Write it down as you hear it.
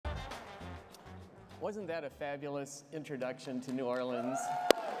Wasn't that a fabulous introduction to New Orleans?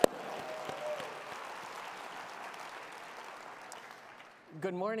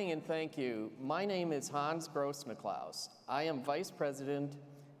 Good morning and thank you. My name is Hans Gross-Niklaus. I'm the president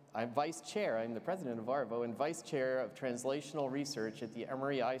of ARVO and vice chair of translational research at the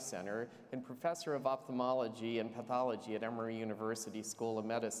Emory Eye Center and professor of ophthalmology and pathology at Emory University School of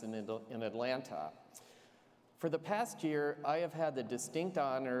Medicine in Atlanta. For the past year, I have had the distinct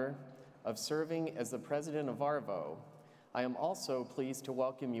honor of serving as the president of ARVO. I am also pleased to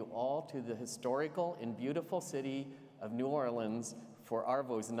welcome you all to the historical and beautiful city of New Orleans for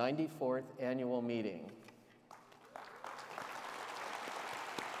ARVO's 94th annual meeting.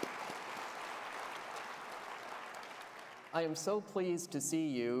 I am so pleased to see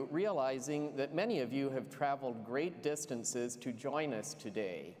you, realizing that many of you have traveled great distances to join us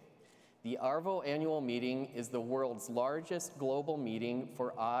today. The ARVO annual meeting is the world's largest global meeting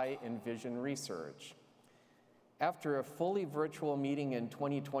for eye and vision research. After a fully virtual meeting in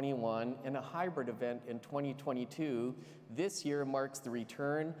 2021 and a hybrid event in 2022, this year marks the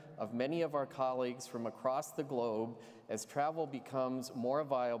return of many of our colleagues from across the globe as travel becomes more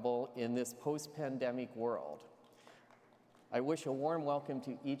viable in this post-pandemic world. I wish a warm welcome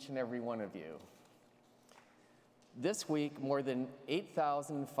to each and every one of you. This week, more than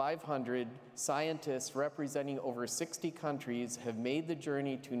 8,500 scientists representing over 60 countries have made the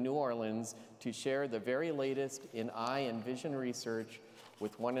journey to New Orleans to share the very latest in eye and vision research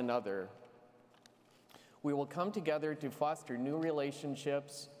with one another. We will come together to foster new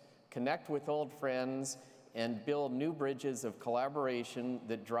relationships, connect with old friends, and build new bridges of collaboration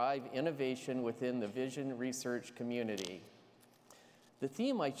that drive innovation within the vision research community. The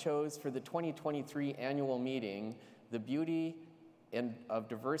theme I chose for the 2023 annual meeting, The Beauty of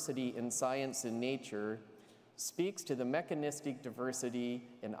Diversity in Science and Nature, speaks to the mechanistic diversity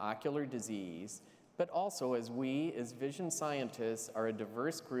in ocular disease, but also as we, as vision scientists, are a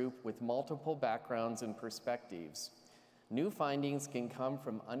diverse group with multiple backgrounds and perspectives. New findings can come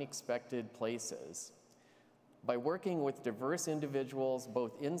from unexpected places. By working with diverse individuals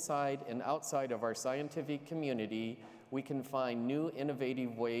both inside and outside of our scientific community, we can find new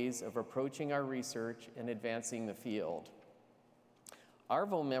innovative ways of approaching our research and advancing the field.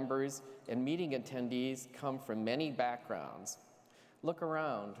 ARVO members and meeting attendees come from many backgrounds. Look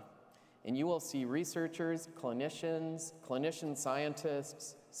around, and you will see researchers, clinician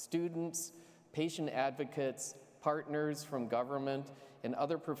scientists, students, patient advocates, partners from government, and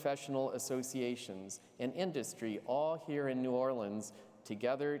other professional associations and industry, all here in New Orleans,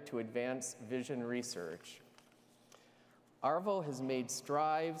 together to advance vision research. ARVO has made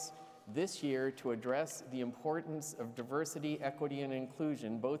strides this year to address the importance of diversity, equity, and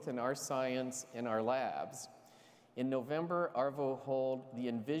inclusion, both in our science and our labs. In November, ARVO held the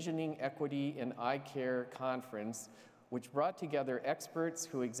Envisioning Equity in Eye Care Conference, which brought together experts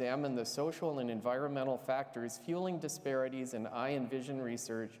who examined the social and environmental factors fueling disparities in eye and vision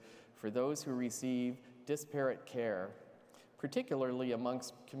research for those who receive disparate care, particularly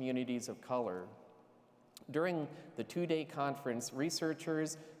amongst communities of color. During the two-day conference,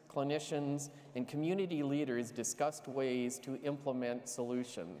 researchers, clinicians, and community leaders discussed ways to implement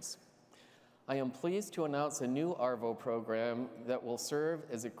solutions. I am pleased to announce a new ARVO program that will serve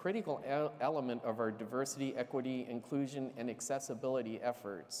as a critical element of our diversity, equity, inclusion, and accessibility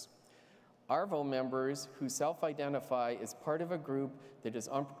efforts. ARVO members who self-identify as part of a group that is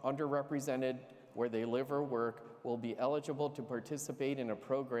underrepresented where they live or work will be eligible to participate in a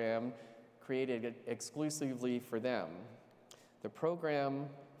program created exclusively for them. The program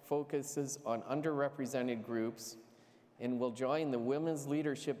focuses on underrepresented groups and will join the Women's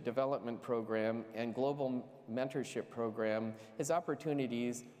Leadership Development Program and Global Mentorship Program as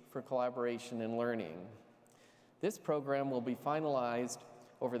opportunities for collaboration and learning. This program will be finalized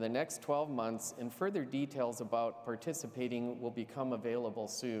over the next 12 months, and further details about participating will become available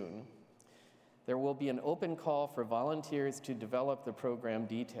soon. There will be an open call for volunteers to develop the program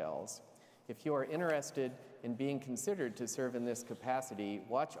details. If you are interested in being considered to serve in this capacity,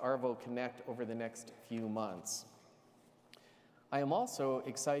 watch ARVO Connect over the next few months. I am also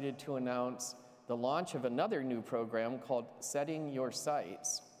excited to announce the launch of another new program called Setting Your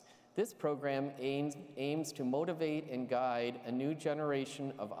Sights. This program aims to motivate and guide a new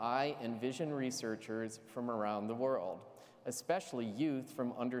generation of eye and vision researchers from around the world, especially youth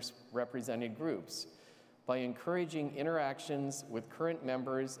from underrepresented groups, by encouraging interactions with current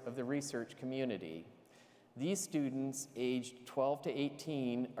members of the research community. These students, aged 12 to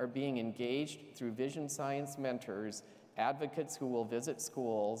 18, are being engaged through vision science mentors, advocates who will visit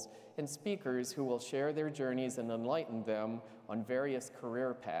schools, and speakers who will share their journeys and enlighten them on various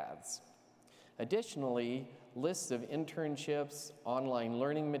career paths. Additionally, lists of internships, online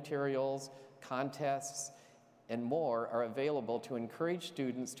learning materials, contests, and more are available to encourage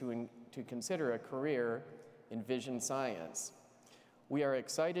students to consider a career in vision science. We are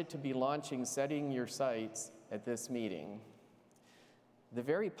excited to be launching Setting Your Sights at this meeting. The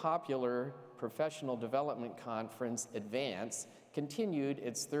very popular professional development conference, Advance, continued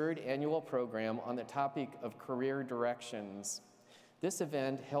its third annual program on the topic of career directions. This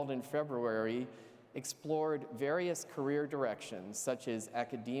event, held in February, explored various career directions such as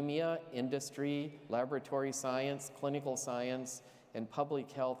academia, industry, laboratory science, clinical science, and public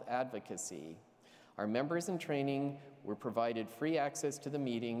health advocacy. Our members in training were provided free access to the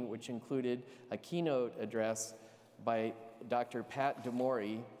meeting, which included a keynote address by Dr. Pat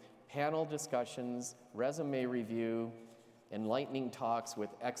DeMori, panel discussions, resume review, and lightning talks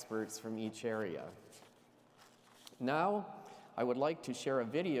with experts from each area. Now, I would like to share a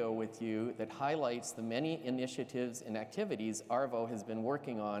video with you that highlights the many initiatives and activities ARVO has been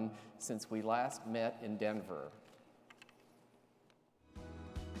working on since we last met in Denver.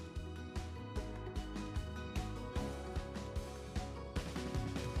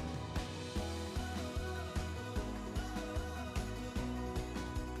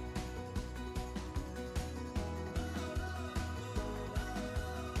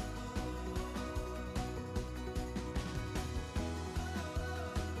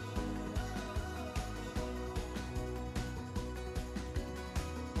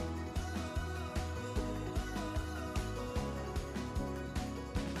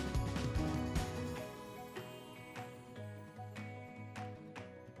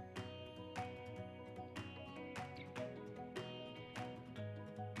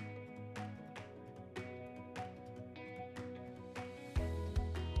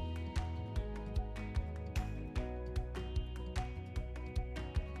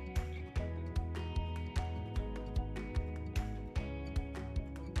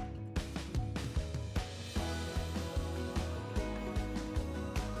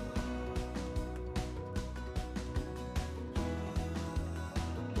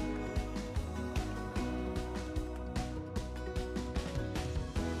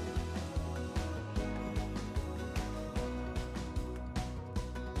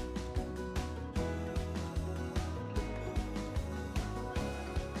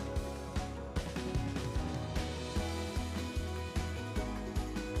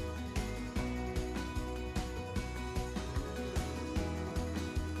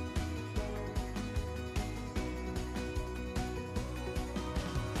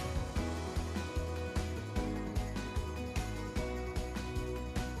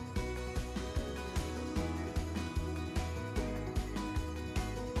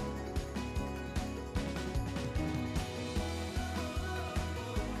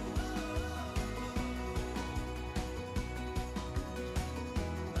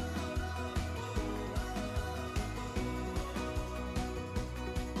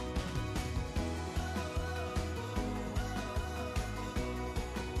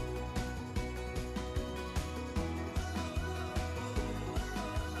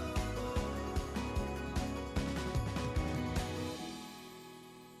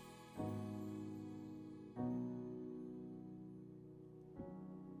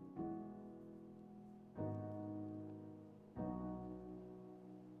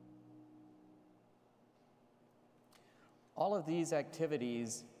 All of these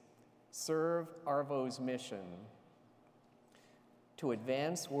activities serve ARVO's mission to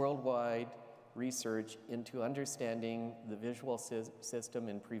advance worldwide research into understanding the visual system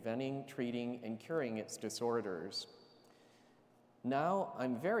and preventing, treating, and curing its disorders. Now,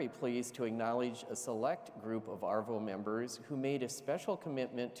 I'm very pleased to acknowledge a select group of ARVO members who made a special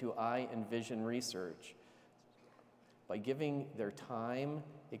commitment to eye and vision research by giving their time,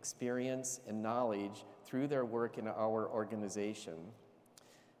 experience, and knowledge through their work in our organization.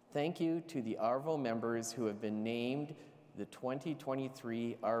 Thank you to the ARVO members who have been named the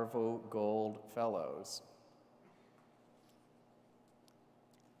 2023 ARVO Gold Fellows.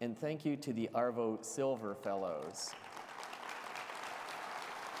 And thank you to the ARVO Silver Fellows.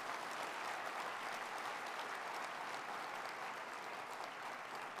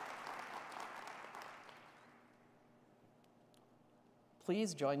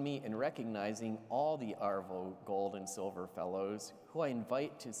 Please join me in recognizing all the ARVO Gold and Silver Fellows, who I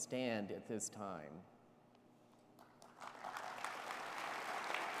invite to stand at this time.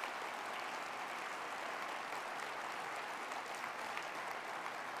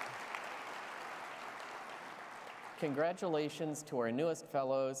 Congratulations to our newest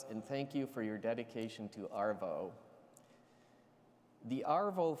fellows, and thank you for your dedication to ARVO. The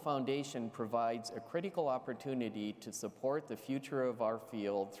ARVO Foundation provides a critical opportunity to support the future of our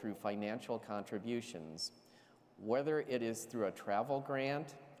field through financial contributions. Whether it is through a travel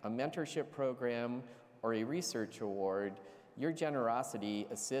grant, a mentorship program, or a research award, your generosity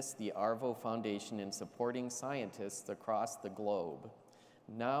assists the ARVO Foundation in supporting scientists across the globe.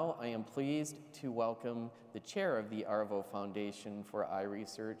 Now I am pleased to welcome the chair of the ARVO Foundation for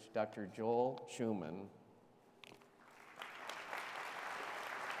iResearch, Dr. Joel Schuman.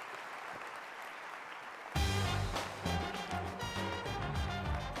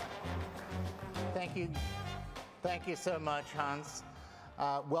 Thank you so much, Hans.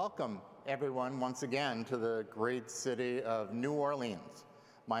 Welcome, everyone, once again to the great city of New Orleans.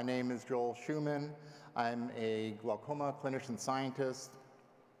 My name is Joel Schuman. I'm a glaucoma clinician scientist.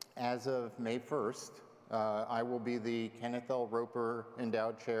 As of May 1st, I will be the Kenneth L. Roper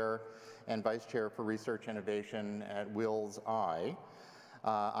Endowed Chair and Vice Chair for Research Innovation at Wills Eye.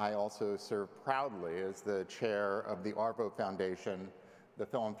 I also serve proudly as the chair of the ARVO Foundation, the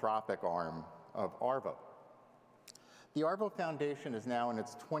philanthropic arm of ARVO. The ARVO Foundation is now in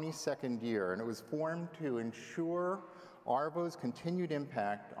its 22nd year, and it was formed to ensure ARVO's continued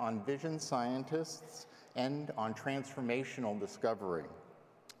impact on vision scientists and on transformational discovery.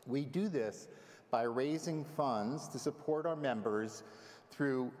 We do this by raising funds to support our members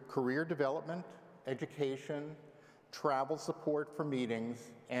through career development, education, travel support for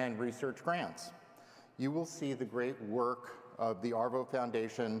meetings, and research grants. You will see the great work of the ARVO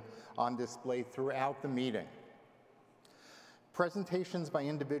Foundation on display throughout the meeting. Presentations by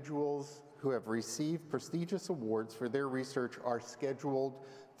individuals who have received prestigious awards for their research are scheduled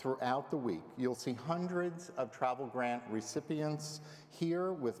throughout the week. You'll see hundreds of travel grant recipients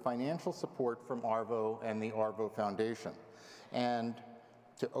here with financial support from ARVO and the ARVO Foundation. And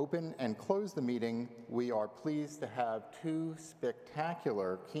to open and close the meeting, we are pleased to have two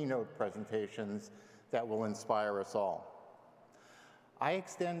spectacular keynote presentations that will inspire us all. I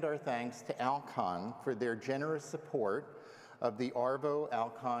extend our thanks to Alcon for their generous support of the ARVO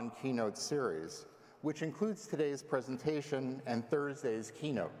Alcon Keynote Series, which includes today's presentation and Thursday's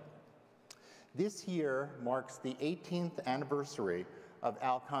keynote. This year marks the 18th anniversary of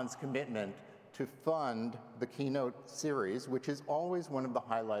Alcon's commitment to fund the Keynote Series, which is always one of the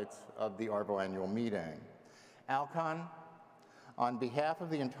highlights of the ARVO annual meeting. Alcon, on behalf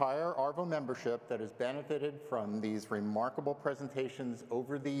of the entire ARVO membership that has benefited from these remarkable presentations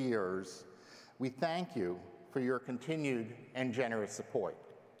over the years, we thank you for your continued and generous support.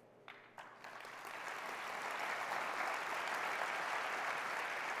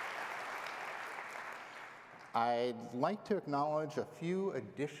 I'd like to acknowledge a few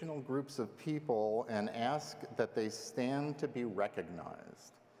additional groups of people and ask that they stand to be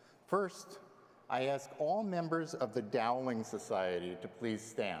recognized. First, I ask all members of the Dowling Society to please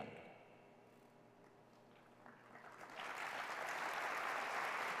stand.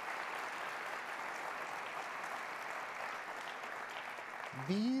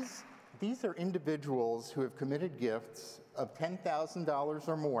 These are individuals who have committed gifts of $10,000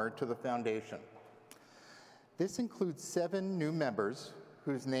 or more to the foundation. This includes 7 new members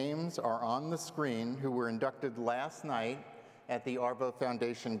whose names are on the screen who were inducted last night at the ARVO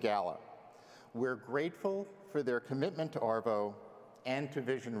Foundation Gala. We're grateful for their commitment to ARVO and to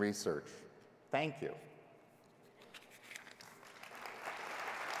vision research. Thank you.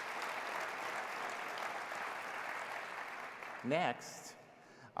 Next,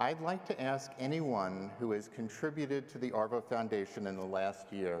 I'd like to ask anyone who has contributed to the ARVO Foundation in the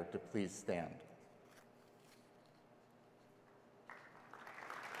last year to please stand.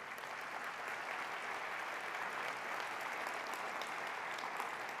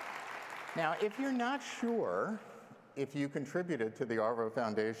 Now, if you're not sure if you contributed to the ARVO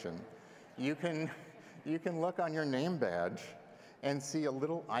Foundation, you can look on your name badge and see a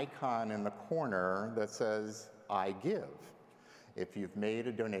little icon in the corner that says, I give, if you've made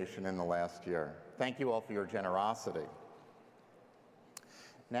a donation in the last year. Thank you all for your generosity.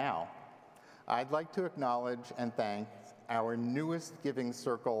 Now, I'd like to acknowledge and thank our newest giving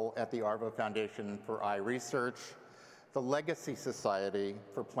circle at the ARVO Foundation for iResearch, the Legacy Society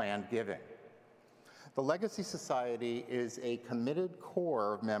for Planned Giving. The Legacy Society is a committed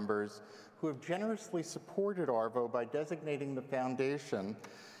core of members who have generously supported ARVO by designating the foundation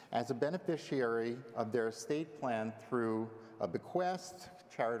as a beneficiary of their estate plan through a bequest,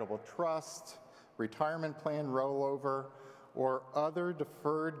 charitable trust, retirement plan rollover, or other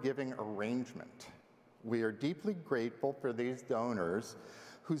deferred giving arrangement. We are deeply grateful for these donors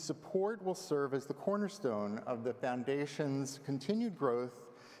whose support will serve as the cornerstone of the foundation's continued growth,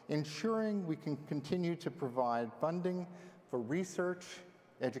 ensuring we can continue to provide funding for research,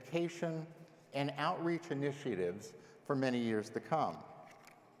 education, and outreach initiatives for many years to come.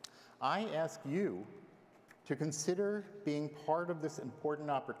 I ask you to consider being part of this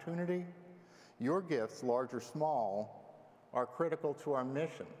important opportunity. Your gifts, large or small, are critical to our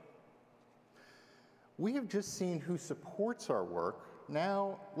mission. We have just seen who supports our work.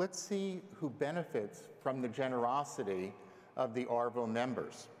 Now let's see who benefits from the generosity of the ARVO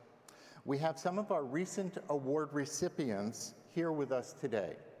members. We have some of our recent award recipients here with us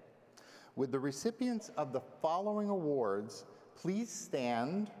today. Would the recipients of the following awards please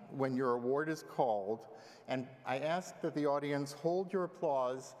stand when your award is called, and I ask that the audience hold your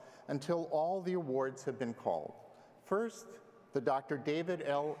applause until all the awards have been called. First, the Dr. David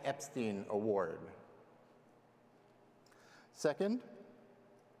L. Epstein Award. Second,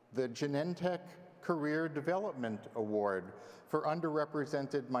 the Genentech Career Development Award for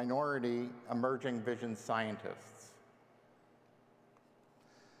underrepresented minority emerging vision scientists.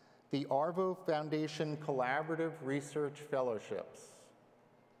 The ARVO Foundation Collaborative Research Fellowships.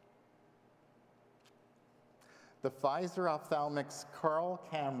 The Pfizer Ophthalmics Carl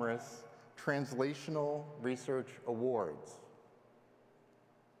Camrus Translational Research Awards.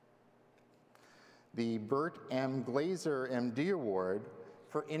 The Bert M. Glazer MD Award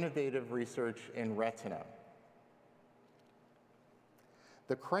for Innovative Research in Retina.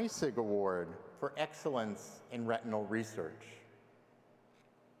 The Kreisig Award for Excellence in Retinal Research.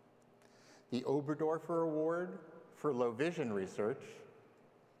 The Oberdorfer Award for Low Vision Research.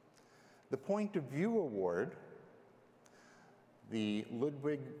 The Point of View Award. The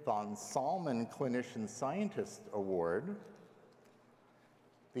Ludwig von Salmen Clinician Scientist Award.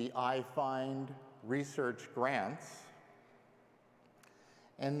 The iFind Research Grants,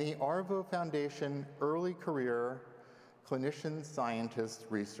 and the ARVO Foundation Early Career Clinician Scientist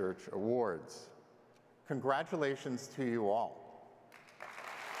Research Awards. Congratulations to you all.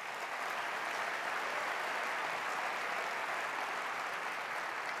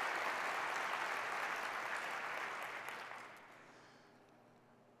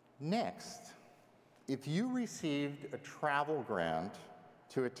 Next, if you received a travel grant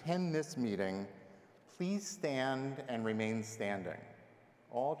to attend this meeting, please stand and remain standing.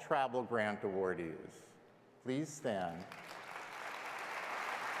 All travel grant awardees, please stand.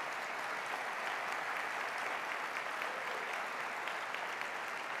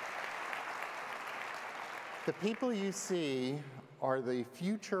 The people you see are the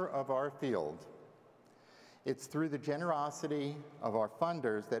future of our field. It's through the generosity of our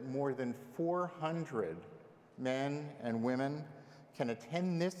funders that more than 400 men and women can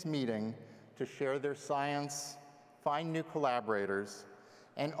attend this meeting to share their science, find new collaborators,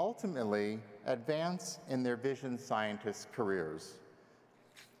 and ultimately advance in their vision scientist careers.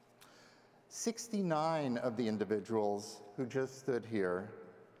 69 of the individuals who just stood here,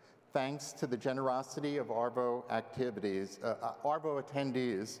 thanks to the generosity of ARVO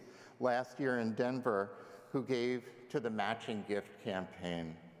attendees last year in Denver, who gave to the matching gift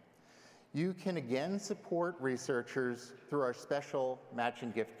campaign. You can again support researchers through our special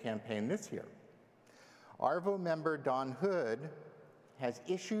matching gift campaign this year. ARVO member Don Hood has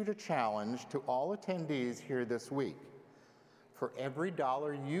issued a challenge to all attendees here this week. For every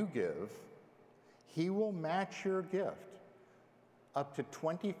dollar you give, he will match your gift up to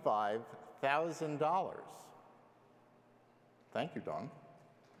 $25,000. Thank you, Don.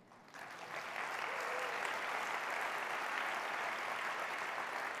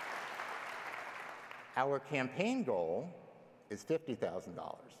 Our campaign goal is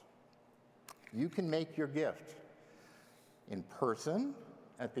 $50,000. You can make your gift in person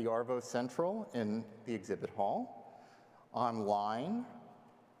at the ARVO Central in the exhibit hall, online,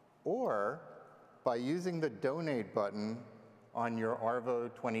 or by using the donate button on your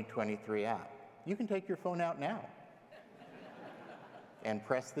ARVO 2023 app. You can take your phone out now and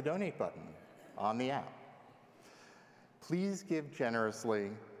press the donate button on the app. Please give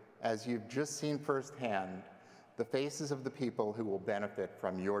generously, as you've just seen firsthand, the faces of the people who will benefit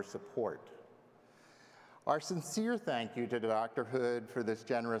from your support. Our sincere thank you to Dr. Hood for this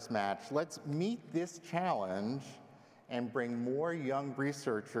generous match. Let's meet this challenge and bring more young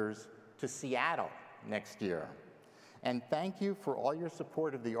researchers to Seattle next year. And thank you for all your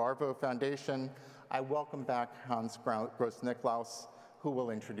support of the ARVO Foundation. I welcome back Hans Gross-Niklaus, who will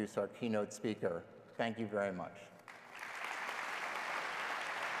introduce our keynote speaker. Thank you very much.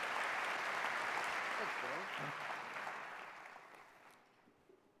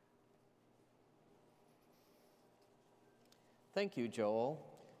 Thank you, Joel.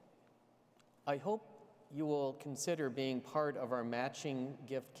 I hope you will consider being part of our matching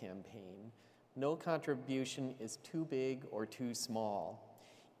gift campaign No contribution is too big or too small.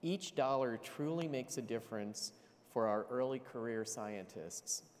 Each dollar truly makes a difference for our early career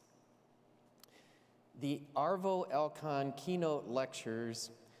scientists. The ARVO Alcon Keynote lectures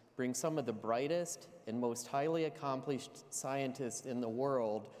bring some of the brightest and most highly accomplished scientists in the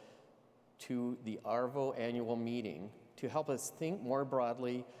world to the ARVO annual meeting to help us think more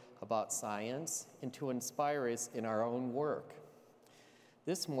broadly about science and to inspire us in our own work.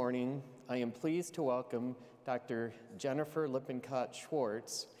 This morning, I am pleased to welcome Dr. Jennifer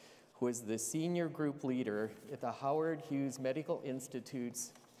Lippincott-Schwartz, who is the Senior Group Leader at the Howard Hughes Medical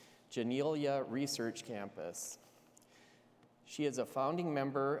Institute's Janelia Research Campus. She is a founding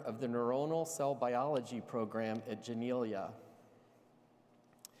member of the Neuronal Cell Biology program at Janelia.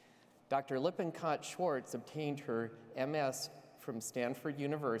 Dr. Lippincott-Schwartz obtained her MS from Stanford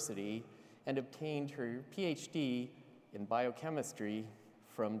University and obtained her PhD in biochemistry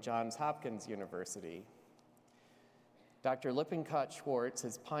from Johns Hopkins University. Dr. Lippincott-Schwartz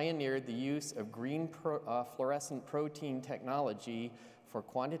has pioneered the use of green fluorescent protein technology for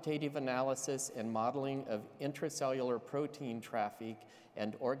quantitative analysis and modeling of intracellular protein traffic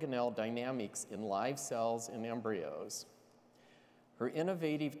and organelle dynamics in live cells and embryos. Her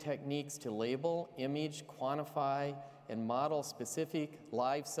innovative techniques to label, image, quantify, and model specific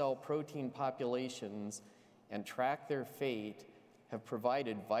live cell protein populations and track their fate have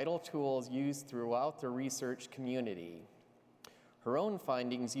provided vital tools used throughout the research community. Her own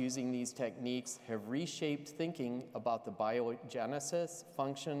findings using these techniques have reshaped thinking about the biogenesis,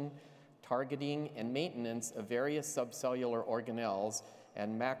 function, targeting, and maintenance of various subcellular organelles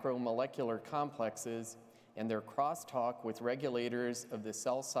and macromolecular complexes and their crosstalk with regulators of the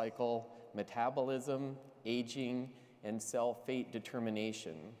cell cycle, metabolism, aging, and cell fate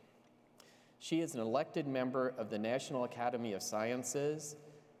determination. She is an elected member of the National Academy of Sciences,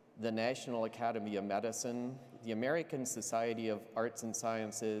 the National Academy of Medicine, the American Society of Arts and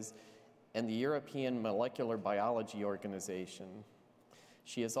Sciences, and the European Molecular Biology Organization.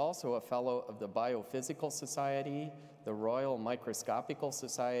 She is also a fellow of the Biophysical Society, the Royal Microscopical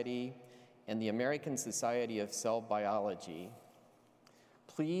Society, and the American Society of Cell Biology.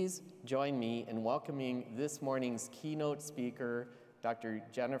 Please join me in welcoming this morning's keynote speaker, Dr.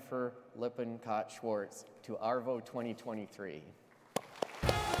 Jennifer Lippincott-Schwartz, to ARVO 2023.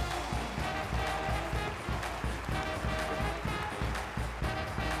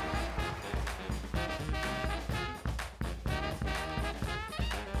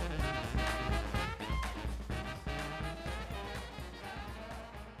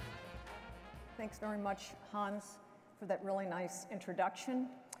 Thanks very much, Hans, for that really nice introduction.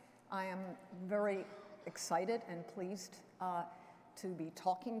 I am very excited and pleased to be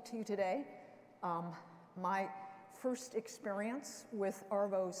talking to you today. My first experience with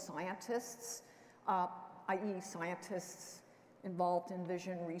ARVO scientists, i.e. scientists involved in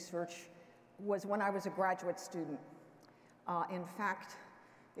vision research, was when I was a graduate student. In fact,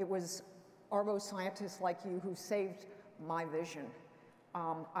 it was ARVO scientists like you who saved my vision.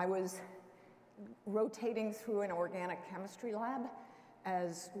 I was rotating through an organic chemistry lab,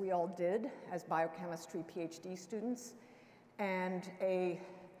 as we all did as biochemistry PhD students, and a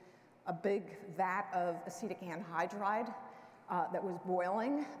big vat of acetic anhydride that was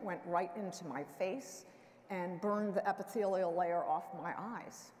boiling went right into my face and burned the epithelial layer off my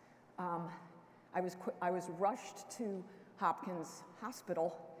eyes. I was rushed to Hopkins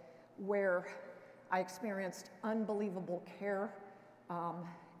Hospital, where I experienced unbelievable care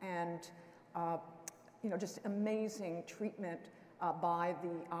and just amazing treatment by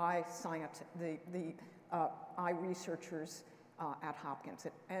the eye science, the eye researchers at Hopkins.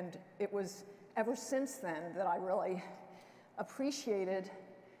 And it was ever since then that I really appreciated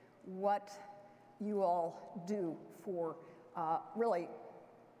what you all do for really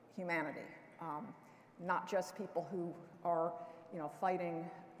humanity, not just people who are fighting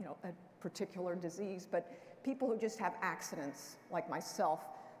a particular disease, but people who just have accidents like myself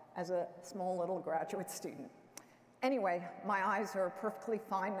as a small little graduate student. Anyway, my eyes are perfectly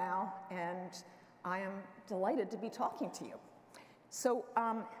fine now, and I am delighted to be talking to you. So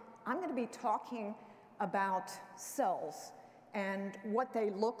I'm going to be talking about cells and what they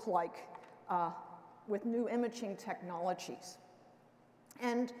look like with new imaging technologies.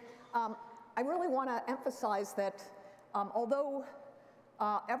 And I really want to emphasize that although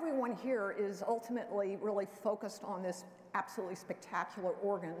everyone here is ultimately really focused on this absolutely spectacular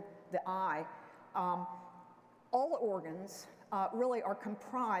organ, the eye, all organs really are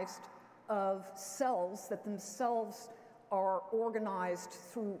comprised of cells that themselves are organized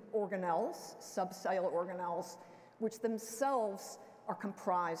through organelles, subcellular organelles, which themselves are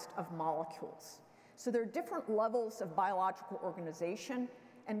comprised of molecules. So there are different levels of biological organization,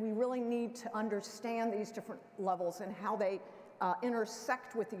 and we really need to understand these different levels and how they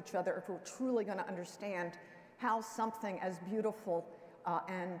intersect with each other if we're truly going to understand how something as beautiful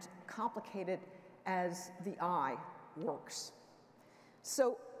and complicated as the eye works.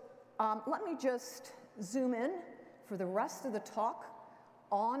 So let me just zoom in for the rest of the talk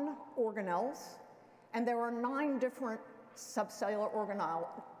on organelles. And there are 9 different subcellular organelles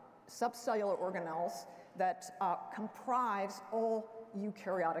that comprise all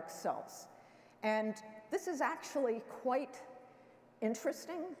eukaryotic cells. And this is actually quite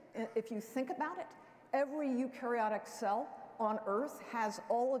interesting if you think about it. Every eukaryotic cell on Earth has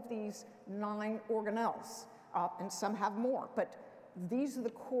all of these 9 organelles, and some have more, but these are the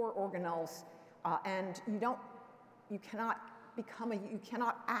core organelles, and you cannot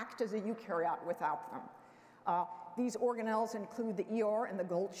act as a eukaryote without them. These organelles include the ER and the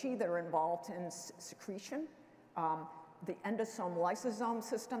Golgi that are involved in secretion, the endosome-lysosome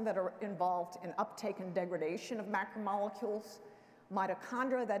system that are involved in uptake and degradation of macromolecules,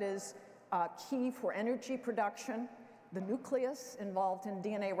 mitochondria that is key for energy production, the nucleus involved in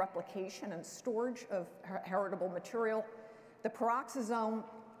DNA replication and storage of heritable material, the peroxisome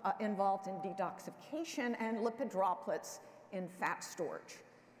involved in detoxification, and lipid droplets in fat storage.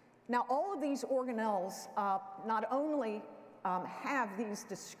 Now, all of these organelles not only have these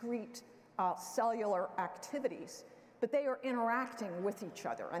discrete cellular activities, but they are interacting with each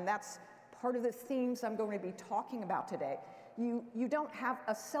other, and that's part of the themes I'm going to be talking about today.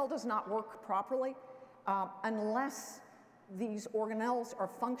 A cell does not work properly unless these organelles are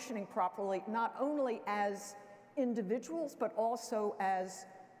functioning properly, not only as individuals, but also as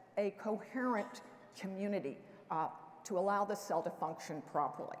a coherent community to allow the cell to function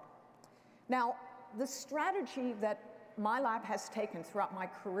properly. Now, the strategy that my lab has taken throughout my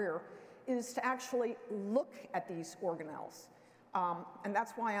career is to actually look at these organelles. And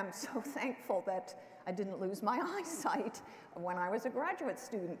that's why I'm so thankful that I didn't lose my eyesight when I was a graduate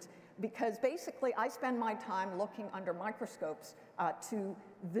student, because basically I spend my time looking under microscopes to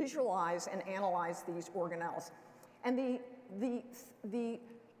visualize and analyze these organelles. And the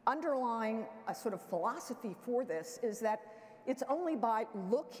underlying sort of philosophy for this is that it's only by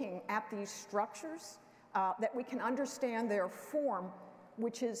looking at these structures that we can understand their form,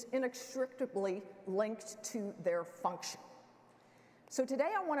 which is inextricably linked to their function. So today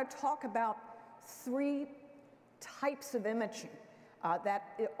I want to talk about 3 types of imaging that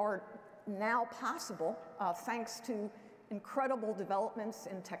are now possible thanks to incredible developments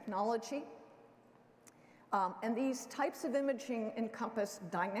in technology. And these types of imaging encompass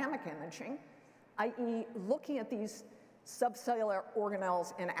dynamic imaging, i.e. looking at these subcellular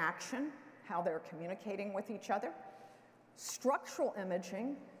organelles in action, how they're communicating with each other. Structural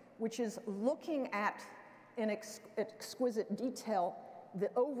imaging, which is looking at in exquisite detail the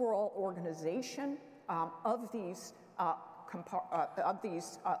overall organization of these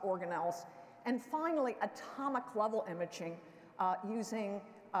organelles. And finally, atomic level imaging using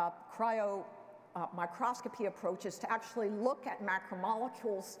microscopy approaches to actually look at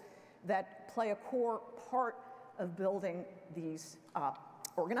macromolecules that play a core part of building these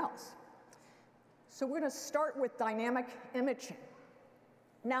organelles. So we're going to start with dynamic imaging.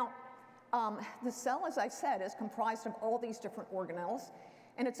 Now, the cell, as I said, is comprised of all these different organelles,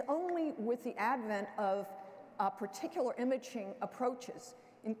 and it's only with the advent of particular imaging approaches,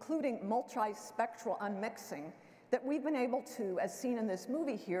 including multispectral unmixing, that we've been able to, as seen in this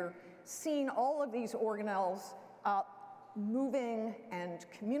movie here, seen all of these organelles moving and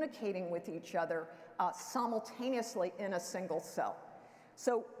communicating with each other simultaneously in a single cell.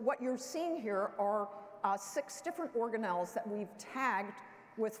 So what you're seeing here are 6 different organelles that we've tagged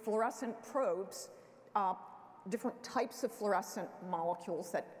with fluorescent probes, different types of fluorescent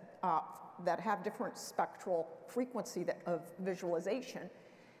molecules that have different spectral frequency of visualization.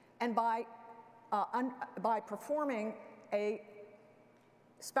 And by performing a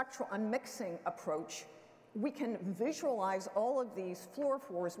spectral unmixing approach, we can visualize all of these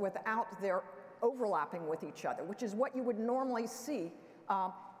fluorophores without their overlapping with each other, which is what you would normally see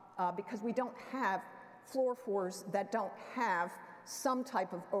because we don't have fluorophores that don't have some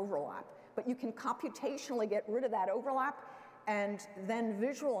type of overlap. But you can computationally get rid of that overlap and then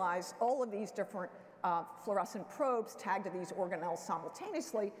visualize all of these different fluorescent probes tagged to these organelles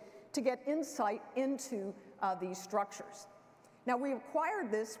simultaneously to get insight into these structures. Now, we acquired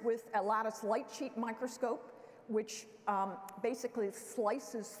this with a lattice light sheet microscope, which basically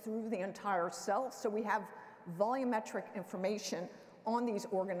slices through the entire cell, so we have volumetric information on these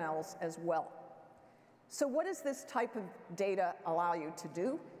organelles as well. So what does this type of data allow you to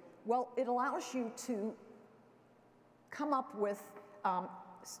do? Well, it allows you to come up with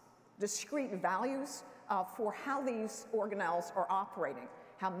discrete values for how these organelles are operating.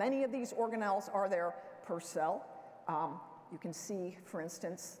 How many of these organelles are there per cell? You can see, for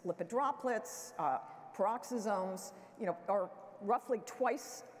instance, lipid droplets, peroxisomes, are roughly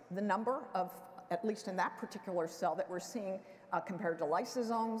twice the number of, at least in that particular cell, that we're seeing compared to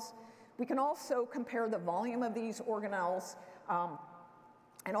lysosomes. We can also compare the volume of these organelles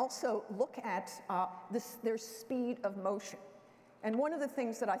and also look at their speed of motion. And one of the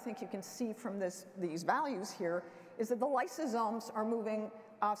things that I think you can see from these values here is that the lysosomes are moving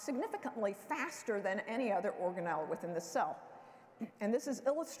significantly faster than any other organelle within the cell. And this is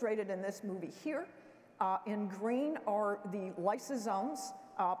illustrated in this movie here. In green are the lysosomes,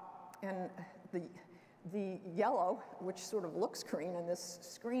 and the yellow, which sort of looks green in this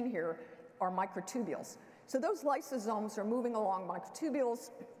screen here, are microtubules. So those lysosomes are moving along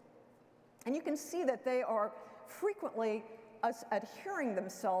microtubules, and you can see that they are frequently adhering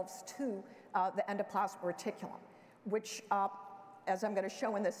themselves to the endoplasmic reticulum, which, as I'm going to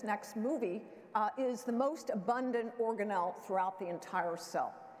show in this next movie, is the most abundant organelle throughout the entire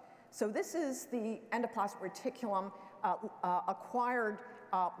cell. So this is the endoplasmic reticulum acquired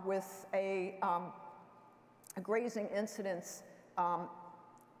with a grazing incidence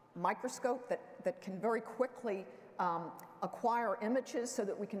microscope that can very quickly acquire images so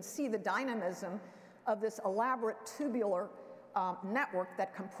that we can see the dynamism of this elaborate tubular network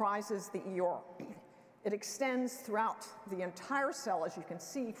that comprises the ER. It extends throughout the entire cell, as you can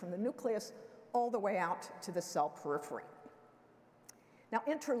see, from the nucleus all the way out to the cell periphery. Now,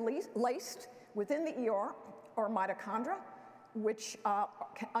 interlaced within the ER are mitochondria, which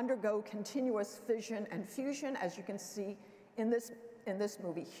undergo continuous fission and fusion, as you can see in this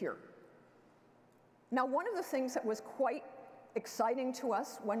movie here. Now, one of the things that was quite exciting to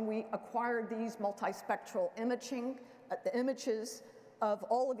us when we acquired these multispectral the images of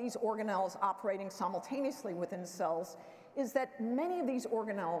all of these organelles operating simultaneously within cells, is that many of these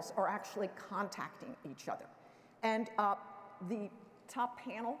organelles are actually contacting each other. And the top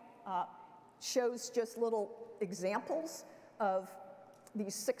panel shows just little examples of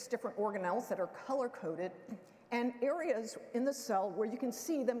these 6 different organelles that are color-coded, and areas in the cell where you can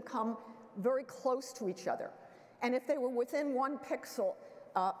see them come very close to each other. And if they were within 1 pixel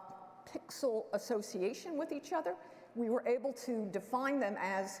association with each other, we were able to define them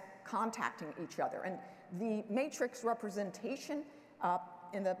as contacting each other. And the matrix representation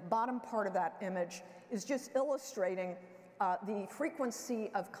in the bottom part of that image is just illustrating the frequency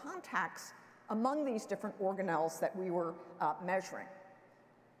of contacts among these different organelles that we were measuring.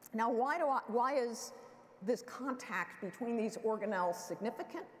 Now, why is this contact between these organelles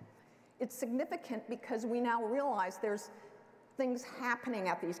significant? It's significant because we now realize there's things happening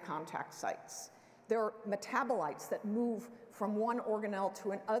at these contact sites. There are metabolites that move from one organelle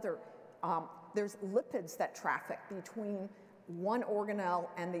to another. There's lipids that traffic between one organelle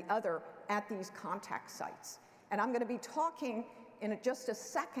and the other at these contact sites. And I'm going to be talking in just a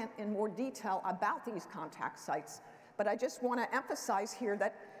second in more detail about these contact sites, but I just want to emphasize here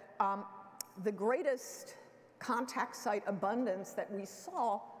that the greatest contact site abundance that we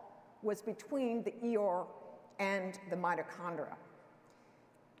saw was between the ER and the mitochondria.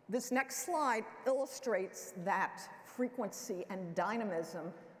 This next slide illustrates that frequency and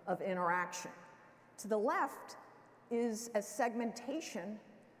dynamism of interaction. To the left is a segmentation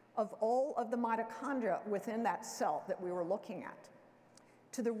of all of the mitochondria within that cell that we were looking at.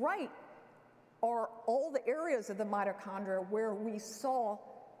 To the right are all the areas of the mitochondria where we saw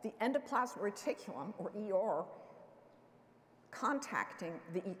the endoplasmic reticulum, or ER, contacting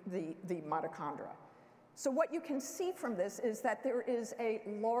the mitochondria. So what you can see from this is that there is a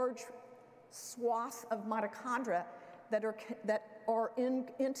large swath of mitochondria that are in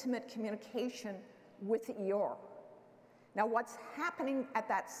intimate communication with the ER. Now, what's happening at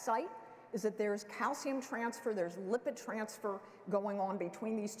that site is that there's calcium transfer, there's lipid transfer going on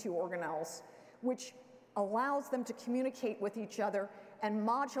between these 2 organelles, which allows them to communicate with each other and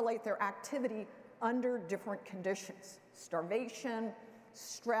modulate their activity under different conditions: starvation,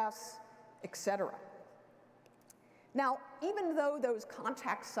 stress, etc. Now, even though those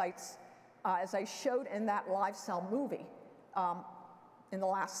contact sites, as I showed in that live cell movie in the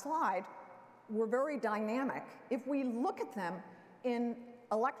last slide, were very dynamic, if we look at them in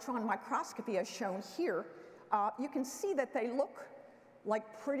electron microscopy as shown here, you can see that they look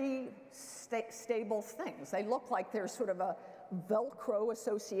like pretty stable things. They look like there's sort of a Velcro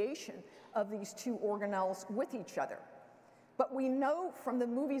association of these 2 organelles with each other. But we know from the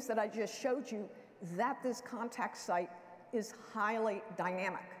movies that I just showed you that this contact site is highly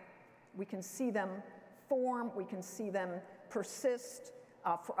dynamic. We can see them form, we can see them persist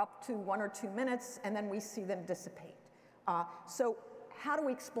for up to 1 or 2 minutes, and then we see them dissipate. So how do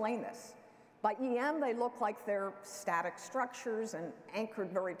we explain this? By EM, they look like they're static structures and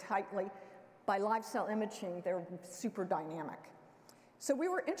anchored very tightly. By live cell imaging, they're super dynamic. So we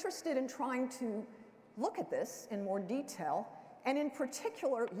were interested in trying to look at this in more detail, and in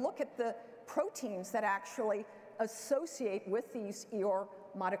particular, look at the proteins that actually associate with these ER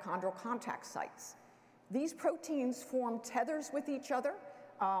mitochondrial contact sites. These proteins form tethers with each other,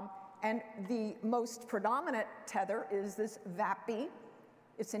 and the most predominant tether is this VAP-B.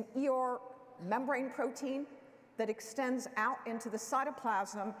 It's an ER membrane protein that extends out into the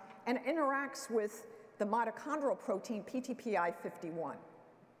cytoplasm and interacts with the mitochondrial protein PTPI51.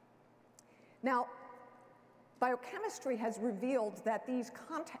 Now, biochemistry has revealed that these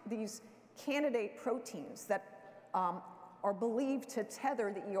candidate proteins that are believed to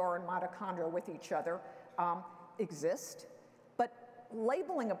tether the ER and mitochondria with each other exist, but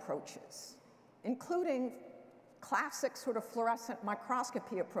labeling approaches, including classic sort of fluorescent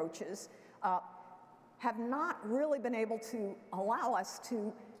microscopy approaches, have not really been able to allow us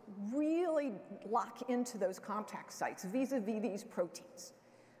to really lock into those contact sites vis-a-vis these proteins.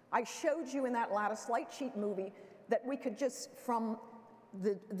 I showed you in that lattice light sheet movie that we could just, from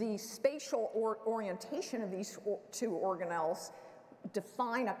the spatial orientation of these two organelles,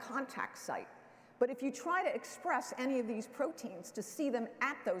 define a contact site. But if you try to express any of these proteins to see them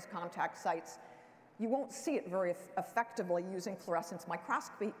at those contact sites, you won't see it very effectively using fluorescence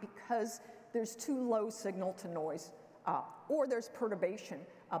microscopy because there's too low signal to noise, or there's perturbation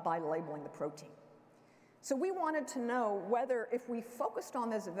by labeling the protein. So we wanted to know whether, if we focused on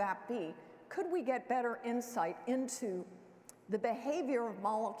this VAP-B, could we get better insight into the behavior of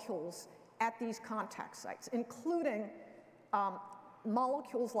molecules at these contact sites, including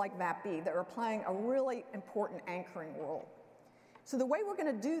molecules like VAP-B that are playing a really important anchoring role. So the way we're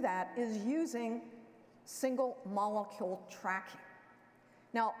going to do that is using single molecule tracking.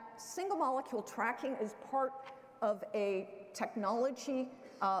 Now, single molecule tracking is part of a technology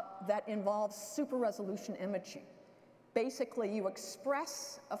that involves super resolution imaging. Basically, you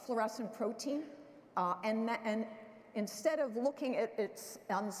express a fluorescent protein, and instead of looking at its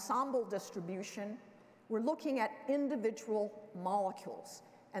ensemble distribution, we're looking at individual molecules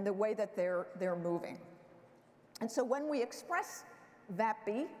and the way that they're moving. And so when we express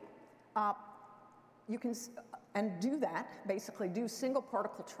VAP-B, you can, and do that, basically do single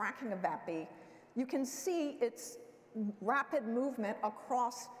particle tracking of VAP-B, you can see its rapid movement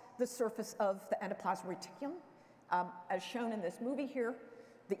across the surface of the endoplasmic reticulum. As shown in this movie here,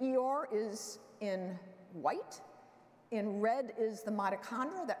 the ER is in white. In red is the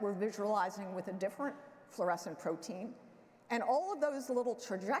mitochondria that we're visualizing with a different fluorescent protein. And all of those little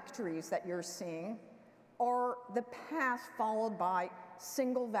trajectories that you're seeing are the path followed by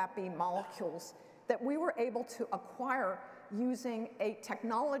single VAP-B molecules that we were able to acquire using a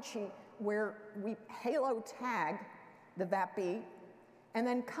technology where we halo tag the VAP-B and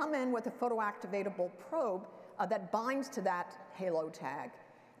then come in with a photoactivatable probe that binds to that halo tag.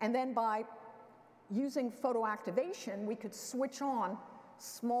 And then by using photoactivation, we could switch on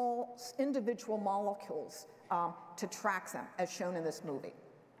small individual molecules to track them, as shown in this movie.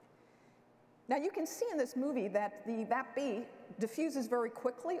 Now you can see in this movie that the VAP-B diffuses very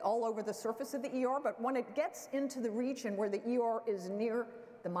quickly all over the surface of the ER, but when it gets into the region where the ER is near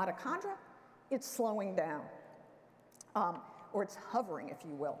the mitochondria, it's slowing down, or it's hovering, if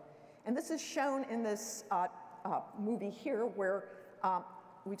you will. And this is shown in this movie here, where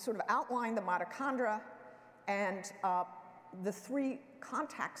we sort of outline the mitochondria and the 3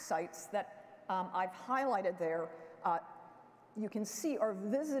 contact sites that I've highlighted there, you can see are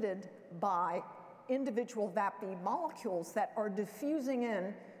visited by individual VAP-B molecules that are diffusing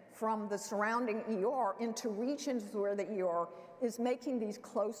in from the surrounding ER into regions where the ER is making these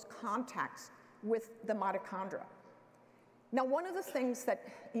close contacts with the mitochondria. Now, one of the things that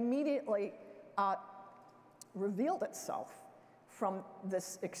immediately revealed itself from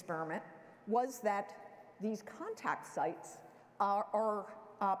this experiment was that these contact sites are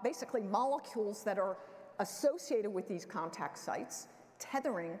basically molecules that are associated with these contact sites,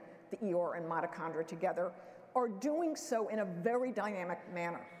 tethering the ER and mitochondria together, are doing so in a very dynamic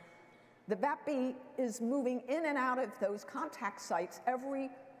manner. The VAP-B is moving in and out of those contact sites every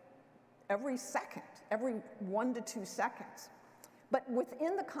second, every 1 to 2 seconds. But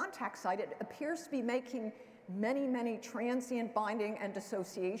within the contact site, it appears to be making many, many transient binding and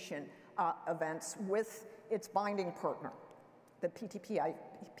dissociation events with its binding partner, the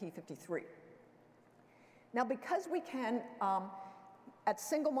PTPI-P53. Now, because we can, at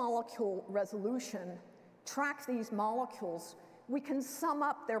single molecule resolution, track these molecules, we can sum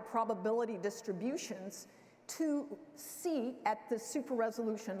up their probability distributions to see at the super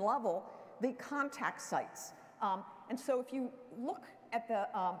resolution level the contact sites. And so if you look at the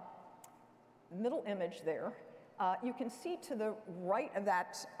middle image there, you can see to the right of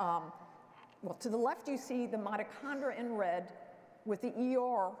that, well, to the left you see the mitochondria in red with the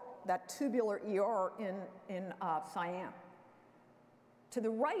ER, that tubular ER in cyan. To the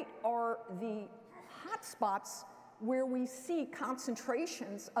right are the hotspots where we see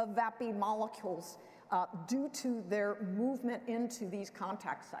concentrations of VAP-B molecules due to their movement into these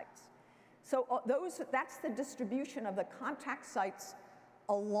contact sites. So that's the distribution of the contact sites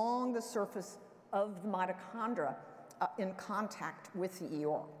along the surface of the mitochondria in contact with the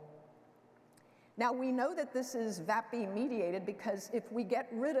ER. Now, we know that this is VAP-B mediated because if we get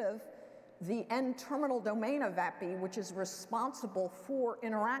rid of the N-terminal domain of VAP-B, which is responsible for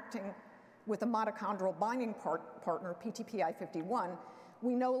interacting with the mitochondrial binding partner, PTPI51,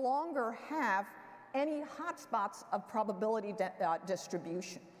 we no longer have any hotspots of probability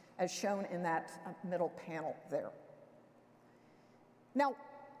distribution, as shown in that middle panel there. Now,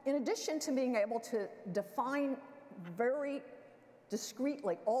 in addition to being able to define very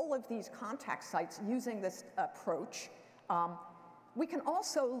discretely all of these contact sites using this approach, we can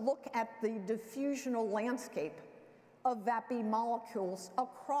also look at the diffusional landscape of VAP-B molecules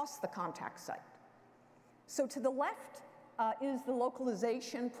across the contact site. So to the left is the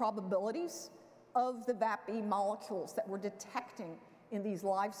localization probabilities of the VAP-B molecules that we're detecting in these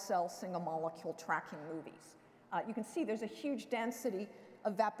live cell single molecule tracking movies. You can see there's a huge density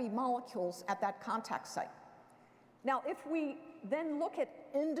of VAP-B molecules at that contact site. Now, if we then look at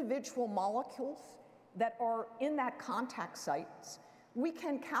individual molecules that are in that contact sites, we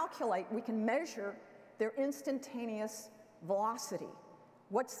can calculate, we can measure their instantaneous velocity.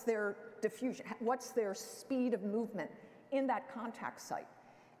 What's their diffusion? What's their speed of movement in that contact site?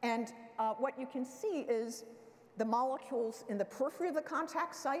 And what you can see is the molecules in the periphery of the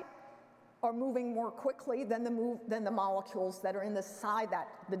contact site are moving more quickly than the molecules that are in the side,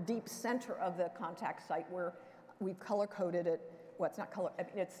 the deep center of the contact site where we've color-coded it. Well, it's not color, I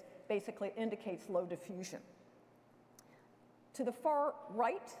mean, it's basically indicates low diffusion. To the far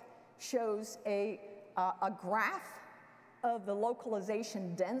right shows a graph of the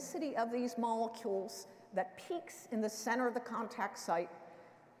localization density of these molecules that peaks in the center of the contact site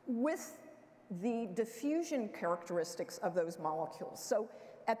with the diffusion characteristics of those molecules. So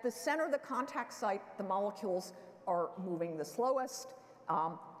at the center of the contact site, the molecules are moving the slowest.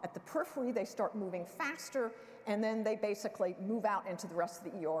 At the periphery, they start moving faster, and then they basically move out into the rest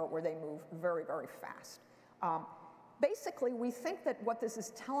of the ER where they move very, very fast. Basically, we think that what this is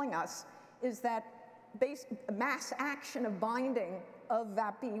telling us is that mass action of binding of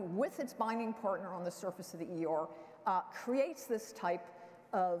VAP-B with its binding partner on the surface of the ER creates this type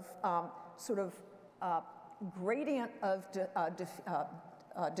of sort of gradient of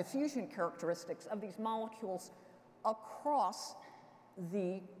diffusion characteristics of these molecules across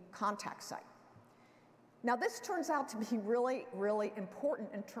the contact site. Now, this turns out to be really, really important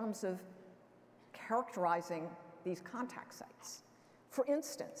in terms of characterizing these contact sites. For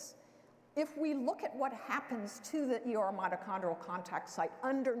instance, if we look at what happens to the ER mitochondrial contact site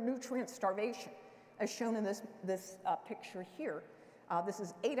under nutrient starvation, as shown in this picture here, this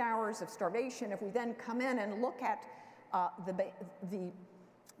is 8 hours of starvation. If we then come in and look at the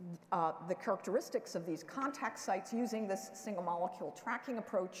characteristics of these contact sites using this single molecule tracking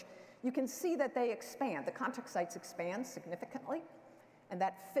approach, you can see that they expand. The contact sites expand significantly, and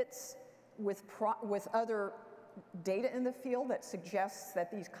that fits with other data in the field that suggests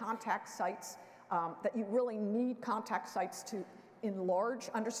that these contact sites, that you really need contact sites to enlarge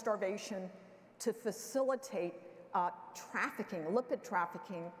under starvation to facilitate trafficking, lipid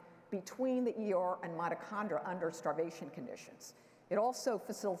trafficking between the ER and mitochondria under starvation conditions. It also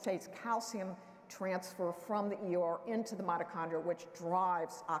facilitates calcium transfer from the ER into the mitochondria, which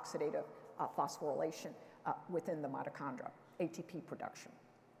drives oxidative phosphorylation within the mitochondria, ATP production.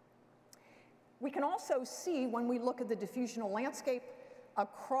 We can also see when we look at the diffusional landscape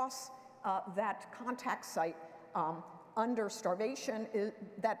across that contact site under starvation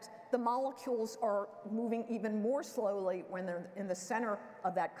that the molecules are moving even more slowly when they're in the center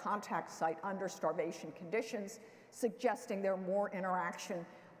of that contact site under starvation conditions, suggesting there are more interaction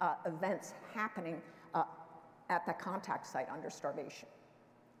events happening at the contact site under starvation.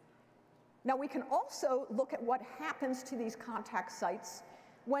 Now, we can also look at what happens to these contact sites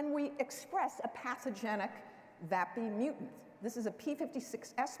when we express a pathogenic VAP-B mutant. This is a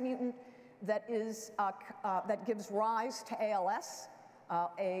P56S mutant that gives rise to ALS,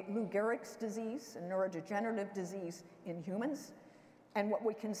 a Lou Gehrig's disease, a neurodegenerative disease in humans. And what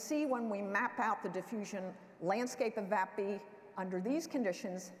we can see when we map out the diffusion landscape of VAP-B under these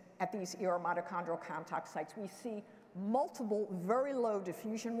conditions at these ER mitochondrial contact sites, we see multiple very low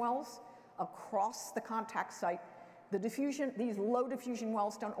diffusion wells across the contact site. These low diffusion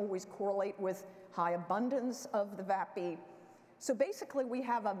wells don't always correlate with high abundance of the VAP-B. So basically, we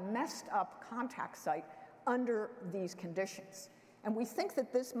have a messed up contact site under these conditions. And we think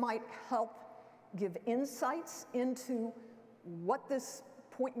that this might help give insights into what this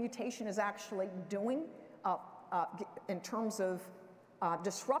point mutation is actually doing in terms of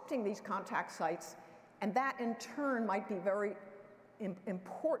disrupting these contact sites. And that, in turn, might be very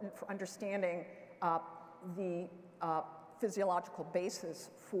important for understanding the physiological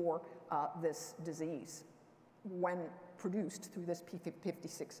basis for this disease when produced through this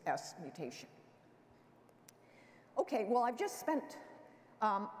P56S mutation. Okay, well, I've just spent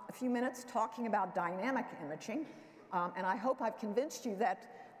a few minutes talking about dynamic imaging, and I hope I've convinced you that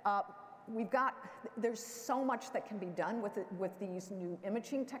there's so much that can be done with these new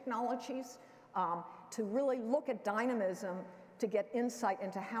imaging technologies to really look at dynamism to get insight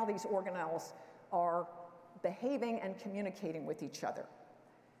into how these organelles are behaving and communicating with each other.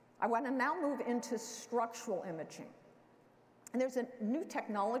 I want to now move into structural imaging. And there's a new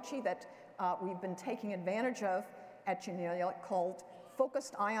technology that we've been taking advantage of at Janelia called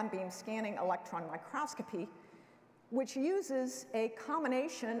focused ion beam scanning electron microscopy, which uses a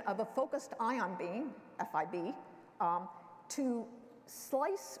combination of a focused ion beam, FIB, to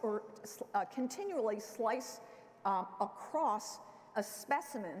slice or continually slice across a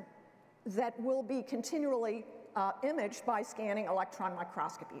specimen that will be continually imaged by scanning electron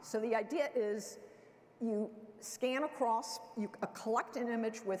microscopy. So the idea is you scan across, you collect an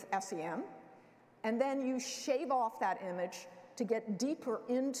image with SEM, and then you shave off that image to get deeper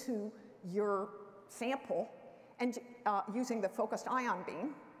into your sample and using the focused ion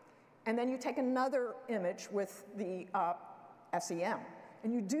beam. And then you take another image with the SEM.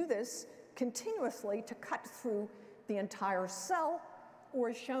 And you do this continuously to cut through the entire cell, or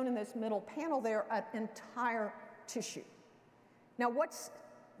as shown in this middle panel there, an entire tissue. Now, what's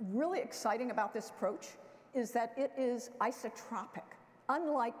really exciting about this approach is that it is isotropic,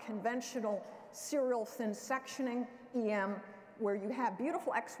 unlike conventional serial thin sectioning EM, where you have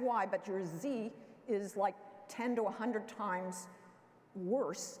beautiful XY, but your Z is like 10 to 100 times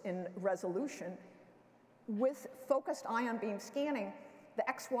worse in resolution. With focused ion beam scanning, the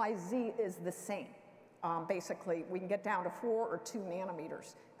XYZ is the same. Basically, we can get down to 4 or 2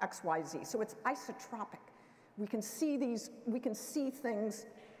 nanometers XYZ. So it's isotropic. We can see things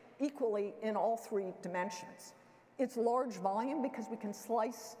equally in all 3 dimensions. It's large volume because we can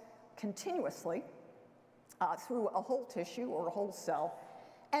slice continuously through a whole tissue or a whole cell,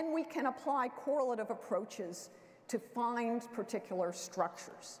 and we can apply correlative approaches to find particular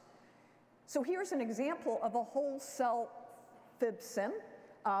structures. So here's an example of a whole cell FibSim,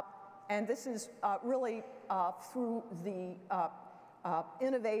 and this is really through the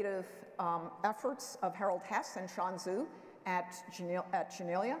innovative efforts of Harold Hess and Sean Zhu at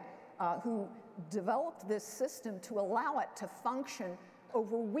Janelia, who developed this system to allow it to function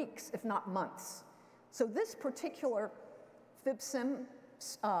over weeks, if not months. So this particular FibSim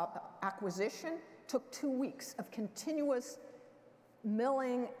acquisition took 2 weeks of continuous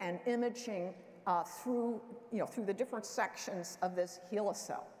milling and imaging through the different sections of this HeLa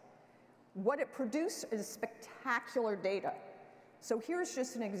cell. What it produced is spectacular data. So here's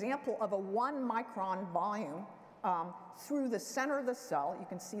just an example of a 1 micron volume through the center of the cell. You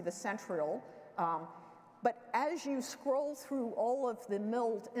can see the centriole. But as you scroll through all of the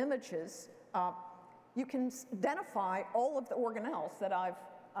milled images, you can identify all of the organelles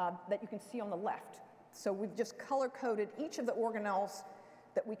that you can see on the left. So we've just color-coded each of the organelles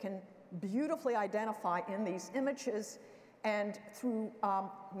that we can beautifully identify in these images, and through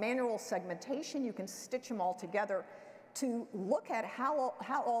manual segmentation, you can stitch them all together to look at how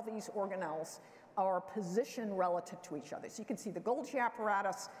all these organelles are positioned relative to each other. So you can see the Golgi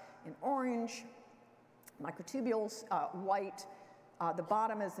apparatus in orange, microtubules white, the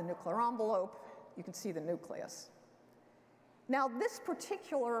bottom is the nuclear envelope, you can see the nucleus. Now, this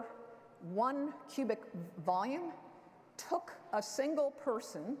particular 1 cubic volume took a single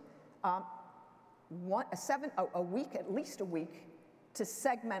person at least a week to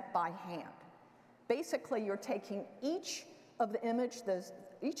segment by hand. Basically, you're taking each of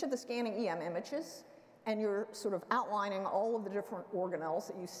the scanning EM images, and you're sort of outlining all of the different organelles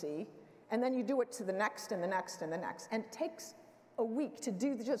that you see, and then you do it to the next and the next and the next. And it takes a week to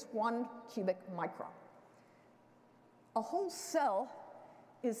do just 1 cubic micron. A whole cell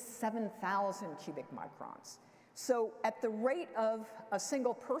is 7,000 cubic microns. So at the rate of a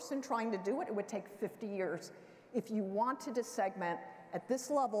single person trying to do it, it would take 50 years if you wanted to segment at this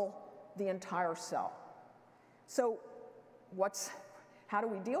level the entire cell. So how do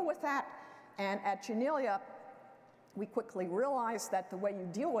we deal with that? And at Janelia, we quickly realized that the way you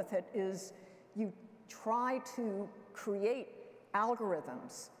deal with it is you try to create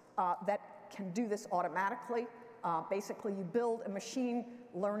algorithms that can do this automatically. Basically, you build a machine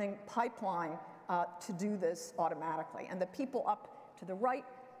learning pipeline to do this automatically. And the people up to the right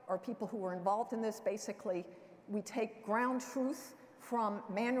are people who were involved in this. Basically, we take ground truth from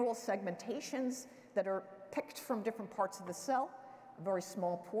manual segmentations that are picked from different parts of the cell, a very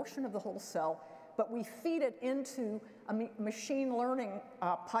small portion of the whole cell, but we feed it into a machine learning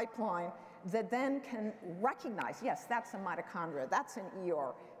pipeline that then can recognize, yes, that's a mitochondria, that's an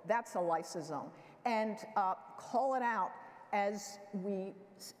ER, that's a lysosome, and call it out as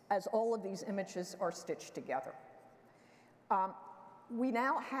all of these images are stitched together. We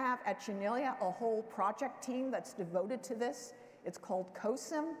now have at Janelia a whole project team that's devoted to this. It's called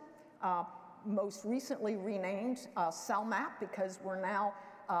COSIM, most recently renamed CellMap, because we're now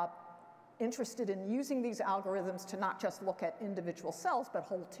interested in using these algorithms to not just look at individual cells, but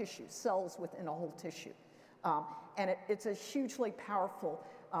whole tissue, cells within a whole tissue. And it's a hugely powerful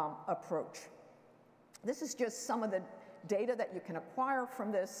approach. This is just some of the data that you can acquire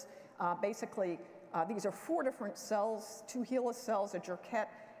from this. Basically, these are 4 different cells, 2 HeLa cells, a Jurkat,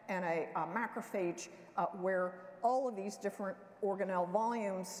 and a macrophage, where all of these different organelle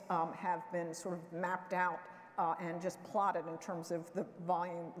volumes have been sort of mapped out and just plotted in terms of the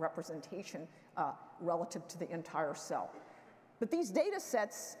volume representation relative to the entire cell. But these data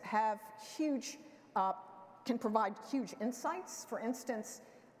sets have can provide huge insights. For instance,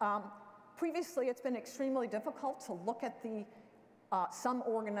 previously it's been extremely difficult to look at some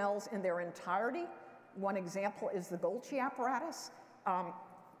organelles in their entirety. One example is the Golgi apparatus.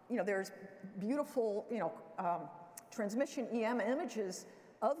 There's beautiful, transmission EM images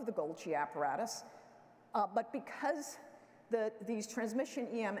of the Golgi apparatus, but because these transmission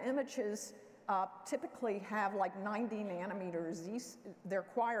EM images typically have like 90 nanometer Z, they're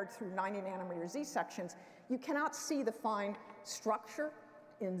acquired through 90 nanometer Z sections, you cannot see the fine structure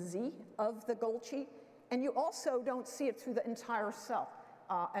in Z of the Golgi, and you also don't see it through the entire cell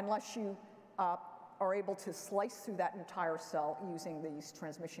unless you are able to slice through that entire cell using these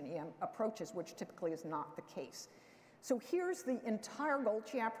transmission EM approaches, which typically is not the case. So here's the entire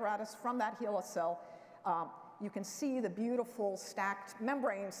Golgi apparatus from that HeLa cell. You can see the beautiful stacked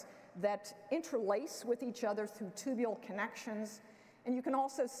membranes that interlace with each other through tubule connections, and you can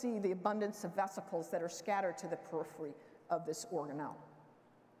also see the abundance of vesicles that are scattered to the periphery of this organelle.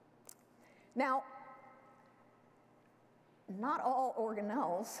 Now, not all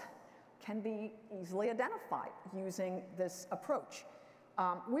organelles can be easily identified using this approach.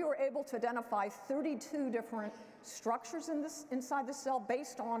 We were able to identify 32 different structures inside the cell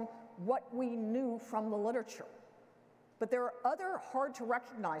based on what we knew from the literature. But there are other hard to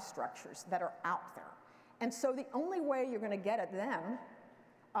recognize structures that are out there. And so the only way you're going to get at them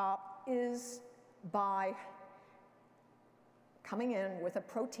is by coming in with a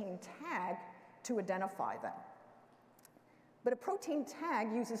protein tag to identify them. But a protein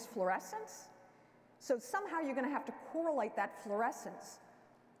tag uses fluorescence, so somehow you're going to have to correlate that fluorescence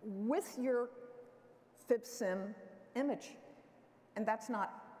with your FibSim image, and that's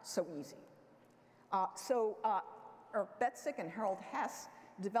not so easy. Betzik and Harold Hess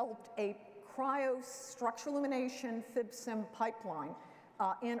developed a cryostructure illumination FibSim pipeline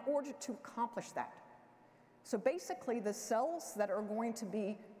in order to accomplish that. So basically, the cells that are going to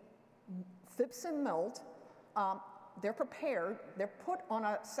be FibSim milled, they're prepared, they're put on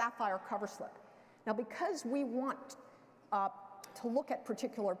a sapphire cover slip. Now, because we want to look at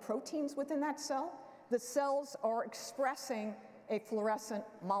particular proteins within that cell, the cells are expressing a fluorescent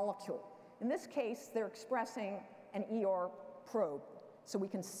molecule. In this case, they're expressing an ER probe, so we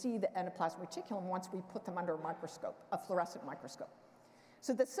can see the endoplasmic reticulum once we put them under a microscope, a fluorescent microscope.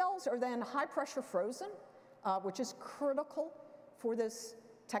 So the cells are then high pressure frozen, which is critical for this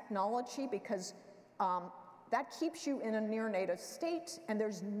technology because that keeps you in a near native state and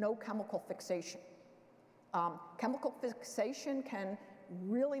there's no chemical fixation. Chemical fixation can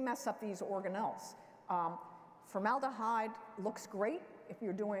really mess up these organelles. Formaldehyde looks great if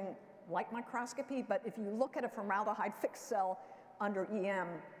you're doing light microscopy, but if you look at a formaldehyde fixed cell under EM,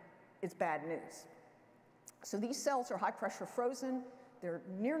 it's bad news. So these cells are high pressure frozen, they're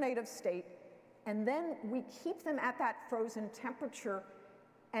near native state, and then we keep them at that frozen temperature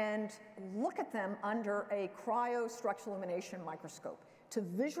and look at them under a cryostructural illumination microscope to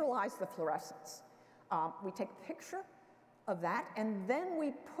visualize the fluorescence. We take a picture of that, and then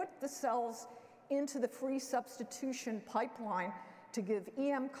we put the cells into the free substitution pipeline to give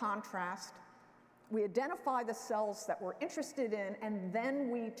EM contrast. We identify the cells that we're interested in, and then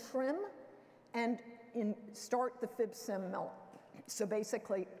we trim and start the FibSim mill. So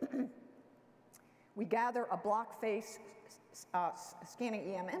basically, we gather a block face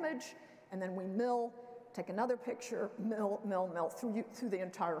scanning EM image, and then we mill, take another picture, mill through the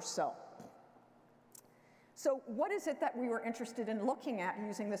entire cell. So what is it that we were interested in looking at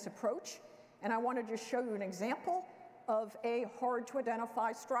using this approach? And I want to just show you an example of a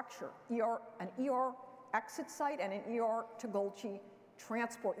hard-to-identify structure, an ER exit site and an ER to Golgi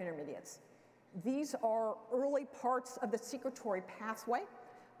transport intermediates. These are early parts of the secretory pathway.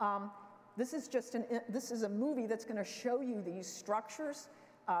 This is a movie that's going to show you these structures.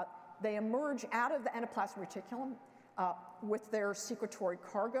 They emerge out of the endoplasmic reticulum with their secretory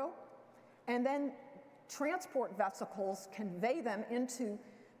cargo, and then transport vesicles convey them into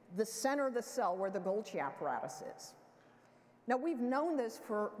the center of the cell where the Golgi apparatus is. Now, we've known this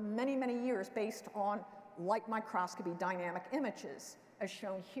for many, many years based on light microscopy dynamic images, as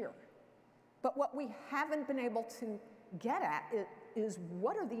shown here. But what we haven't been able to get at is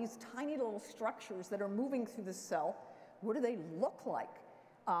what are these tiny little structures that are moving through the cell? What do they look like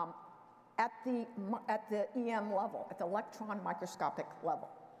at the EM level, at the electron microscopic level?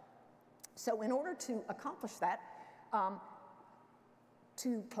 So in order to accomplish that,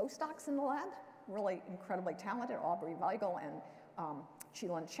 two postdocs in the lab, really incredibly talented, Aubrey Weigel and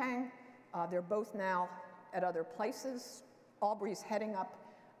Qilin Chang. They're both now at other places. Aubrey's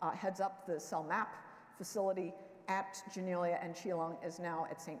heads up the cell map facility at Janelia, and Qilin is now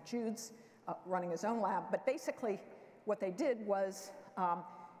at St. Jude's running his own lab. But basically what they did was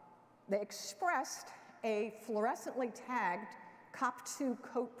they expressed a fluorescently tagged COP2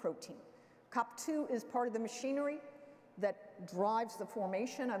 coat protein. COP2 is part of the machinery that drives the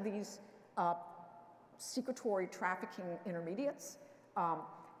formation of these secretory trafficking intermediates.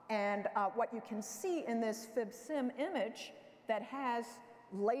 And what you can see in this FibSim image that has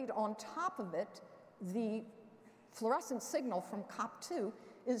laid on top of it the fluorescent signal from COP2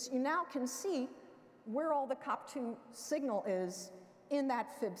 is you now can see where all the COP2 signal is in that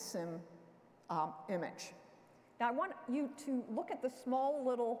FibSim image. Now I want you to look at the small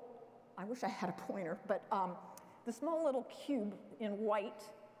little, I wish I had a pointer, but the small little cube in white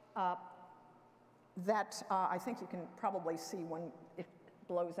that I think you can probably see when it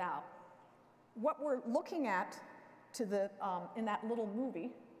blows out. What we're looking at in that little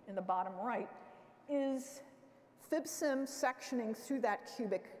movie in the bottom right is FibSim sectioning through that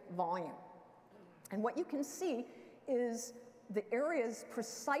cubic volume. And what you can see is the areas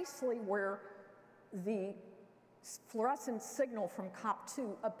precisely where the fluorescent signal from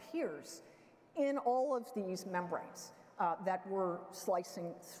COP2 appears in all of these membranes that we're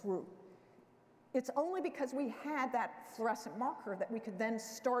slicing through. It's only because we had that fluorescent marker that we could then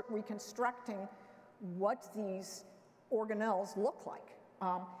start reconstructing what these organelles look like.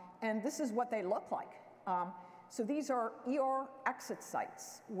 And this is what they look like. So these are ER exit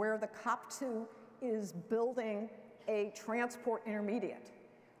sites where the COP2 is building a transport intermediate.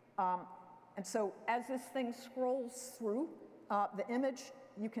 And so as this thing scrolls through the image,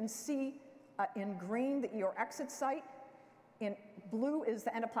 you can see in green the ER exit site. In blue is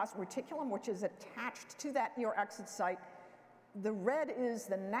the endoplasmic reticulum, which is attached to that ER exit site. The red is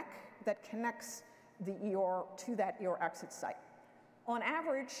the neck that connects the ER to that ER exit site. On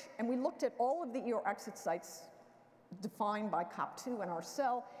average, and we looked at all of the ER exit sites defined by COP2 in our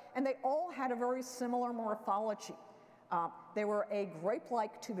cell, and they all had a very similar morphology. They were a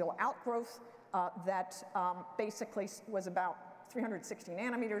grape-like tubular outgrowth that basically was about 360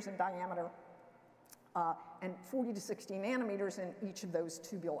 nanometers in diameter and 40 to 60 nanometers in each of those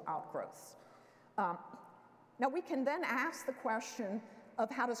tubular outgrowths. Now we can then ask the question of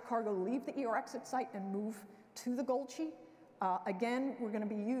how does cargo leave the ER exit site and move to the Golgi? Again, we're going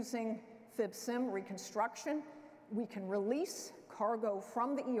to be using FibSim reconstruction. We can release cargo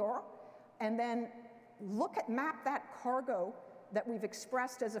from the ER and then map that cargo that we've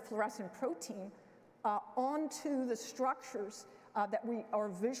expressed as a fluorescent protein onto the structures that we are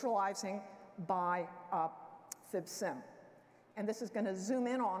visualizing by FibSim. And this is going to zoom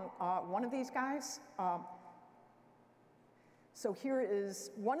in on one of these guys. So here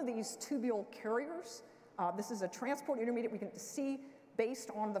is one of these tubule carriers. This is a transport intermediate we can see based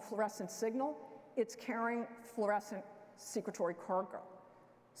on the fluorescent signal. It's carrying fluorescent secretory cargo.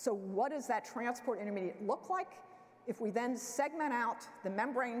 So what does that transport intermediate look like? If we then segment out the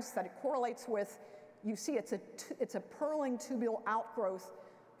membranes that it correlates with, you see it's a purling tubule outgrowth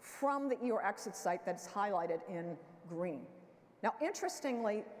from the ER exit site that's highlighted in green. Now,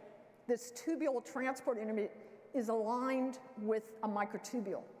 interestingly, this tubule transport intermediate is aligned with a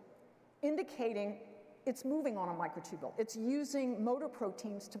microtubule, indicating it's moving on a microtubule. It's using motor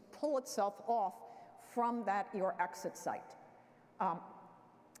proteins to pull itself off from that ER exit site.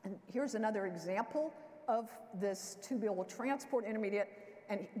 And here's another example of this tubule transport intermediate.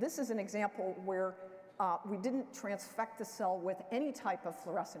 And this is an example where we didn't transfect the cell with any type of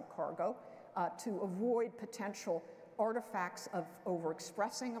fluorescent cargo to avoid potential artifacts of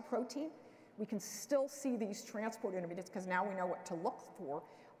overexpressing a protein. We can still see these transport intermediates because now we know what to look for.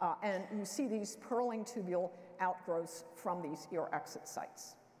 And you see these purling tubule outgrowths from these ER exit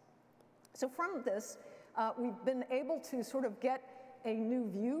sites. So from this, we've been able to sort of get a new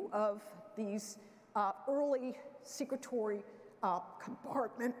view of these early secretory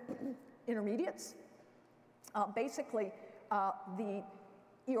compartment intermediates. Basically, the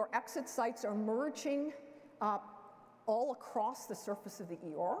ER exit sites are merging all across the surface of the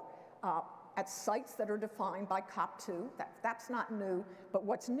ER at sites that are defined by COP2. That's not new, but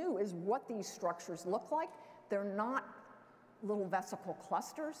what's new is what these structures look like. They're not little vesicle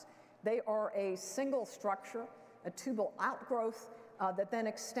clusters. They are a single structure, a tubule outgrowth that then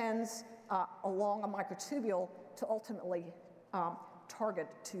extends along a microtubule to ultimately target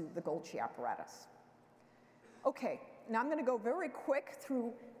to the Golgi apparatus. Okay, now I'm going to go very quick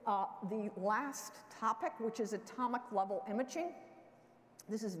through the last topic, which is atomic level imaging.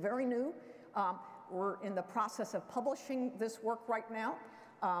 This is very new. We're in the process of publishing this work right now.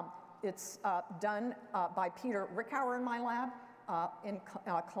 It's done by Peter Rickauer in my lab in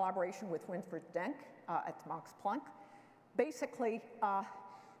collaboration with Winfried Denk at Max Planck. Basically,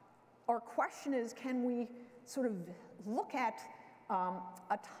 our question is, can we sort of look at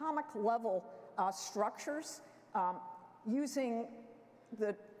atomic level structures using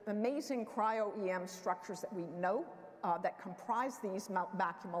the amazing cryo-EM structures that we know that comprise these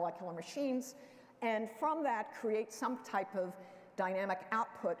macromolecular machines, and from that create some type of dynamic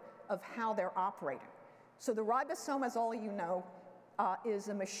output of how they're operating. So the ribosome, as all of you know, is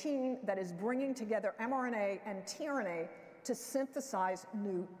a machine that is bringing together mRNA and tRNA to synthesize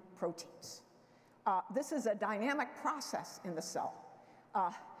new proteins. This is a dynamic process in the cell.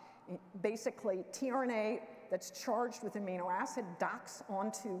 Basically, tRNA that's charged with amino acid docks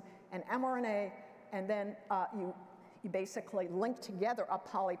onto an mRNA, and then you basically link together a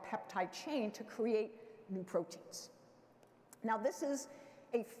polypeptide chain to create new proteins. Now, this is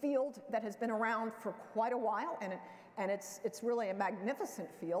a field that has been around for quite a while, and it's really a magnificent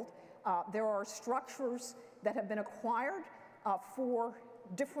field. There are structures that have been acquired for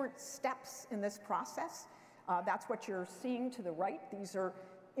different steps in this process. That's what you're seeing to the right. These are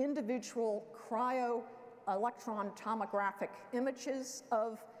individual cryo-electron tomographic images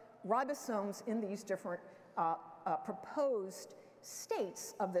of ribosomes in these different proposed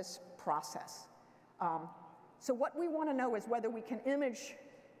states of this process. So what we want to know is whether we can image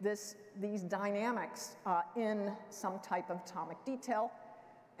these dynamics in some type of atomic detail.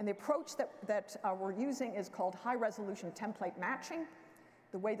 And the approach that we're using is called high-resolution template matching.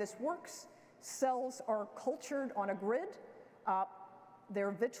 The way this works, cells are cultured on a grid.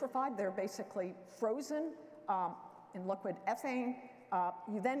 They're vitrified. They're basically frozen in liquid ethane.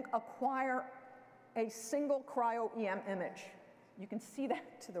 You then acquire a single cryo-EM image. You can see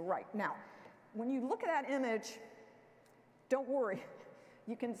that to the right. Now, when you look at that image, don't worry.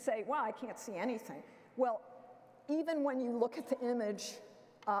 You can say, well, I can't see anything. Well, even when you look at the image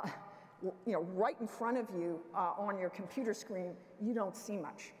right in front of you on your computer screen, you don't see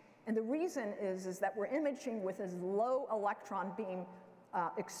much. And the reason is that we're imaging with as low electron beam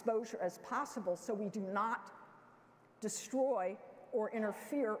exposure as possible, so we do not destroy or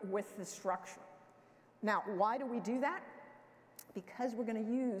interfere with the structure. Now, why do we do that? Because we're going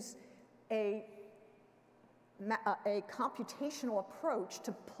to use a computational approach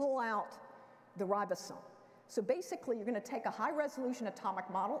to pull out the ribosome. So basically, you're going to take a high-resolution atomic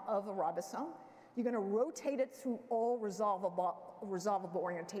model of a ribosome. You're going to rotate it through all resolvable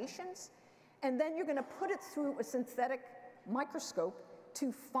orientations, and then you're going to put it through a synthetic microscope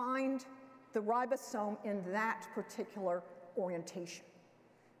to find the ribosome in that particular orientation.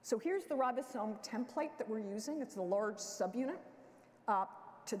 So here's the ribosome template that we're using. It's a large subunit.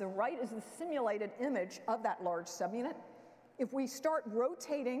 To the right is the simulated image of that large subunit. If we start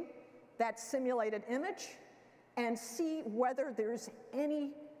rotating that simulated image and see whether there's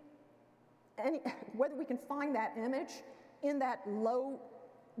whether we can find that image in that low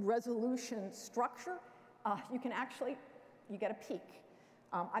resolution structure, you can actually, you get a peek.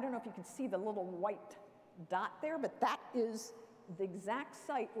 I don't know if you can see the little white dot there, but that is the exact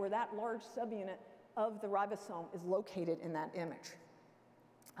site where that large subunit of the ribosome is located in that image.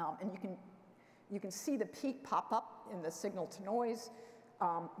 And you can see the peak pop up in the signal to noise.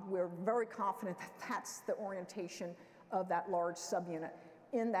 We're very confident that that's the orientation of that large subunit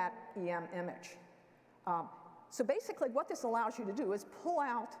in that EM image. So basically what this allows you to do is pull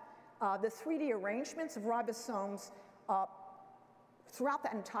out the 3D arrangements of ribosomes throughout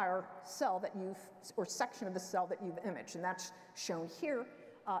that entire cell that or section of the cell that you've imaged, and that's shown here.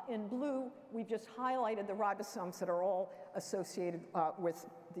 In blue, we've just highlighted the ribosomes that are all associated with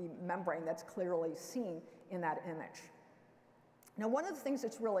the membrane that's clearly seen in that image. Now, one of the things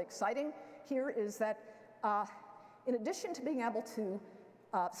that's really exciting here is that in addition to being able to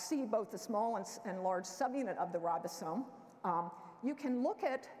see both the small and large subunit of the ribosome, you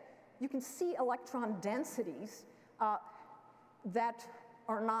can see electron densities that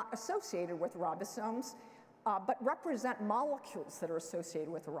are not associated with ribosomes, but represent molecules that are associated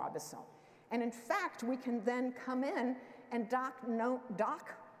with the ribosome. And in fact, we can then come in and dock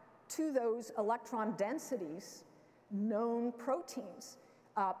to those electron densities known proteins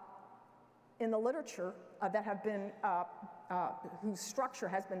in the literature that have been, whose structure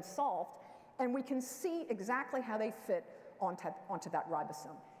has been solved, and we can see exactly how they fit onto that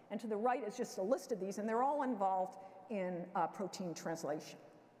ribosome. And to the right is just a list of these, and they're all involved in protein translation.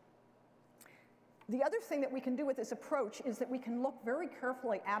 The other thing that we can do with this approach is that we can look very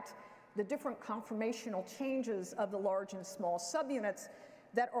carefully at the different conformational changes of the large and small subunits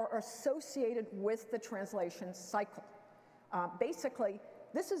that are associated with the translation cycle. Basically,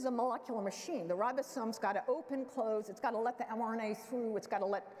 this is a molecular machine. The ribosome's got to open, close, it's got to let the mRNA through, it's got to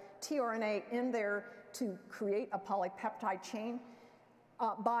let tRNA in there to create a polypeptide chain.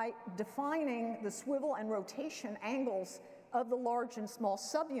 By defining the swivel and rotation angles of the large and small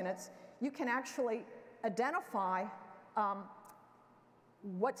subunits, you can actually identify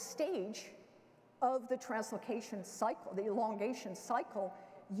what stage of the translocation cycle, the elongation cycle,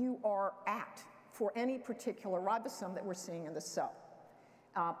 you are at for any particular ribosome that we're seeing in the cell.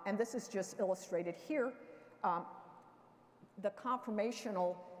 And this is just illustrated here. The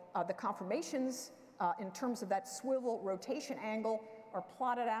conformations in terms of that swivel rotation angle are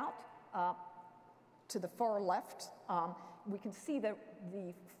plotted out to the far left. We can see the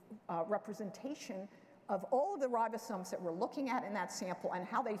representation of all of the ribosomes that we're looking at in that sample and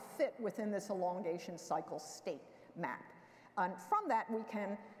how they fit within this elongation cycle state map. And from that, we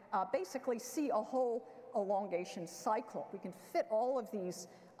can basically see a whole elongation cycle. We can fit all of these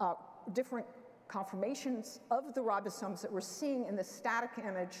different conformations of the ribosomes that we're seeing in the static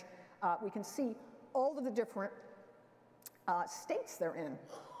image. We can see all of the different states they're in.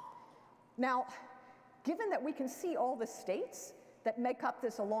 Now, given that we can see all the states that make up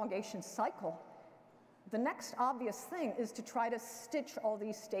this elongation cycle, the next obvious thing is to try to stitch all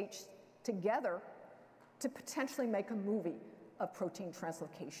these states together to potentially make a movie of protein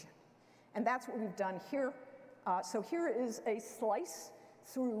translocation. And that's what we've done here. So here is a slice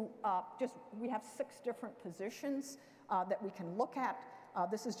through we have 6 different positions that we can look at.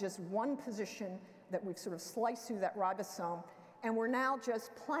 This is just one position that we've sort of sliced through that ribosome. And we're now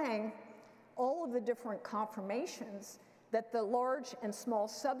just playing all of the different conformations that the large and small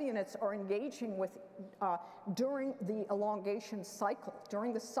subunits are engaging with during the elongation cycle,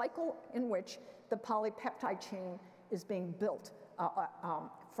 during the cycle in which the polypeptide chain is being built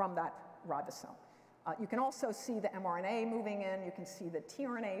from that ribosome. You can also see the mRNA moving in. You can see the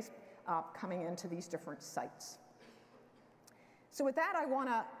tRNAs coming into these different sites. So with that, I want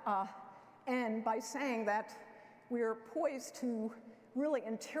to end by saying that we're poised to really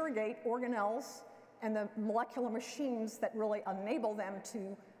interrogate organelles and the molecular machines that really enable them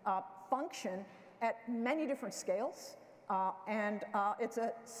to function at many different scales. And it's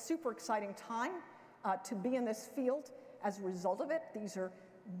a super exciting time to be in this field as a result of it. These are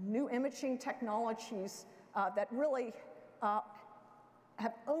new imaging technologies that really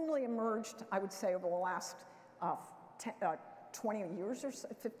have only emerged, I would say, over the last 20 years or so,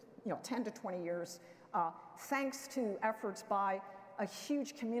 10 to 20 years, thanks to efforts by a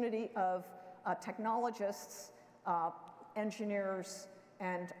huge community of technologists, engineers,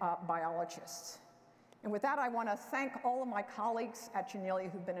 and biologists. And with that, I want to thank all of my colleagues at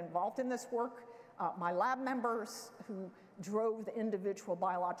Janelia who've been involved in this work, my lab members who drove the individual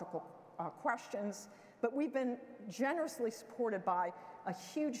biological questions, but we've been generously supported by a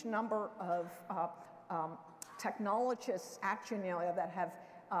huge number of technologists at Janelia that have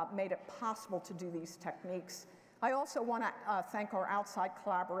made it possible to do these techniques. I also want to thank our outside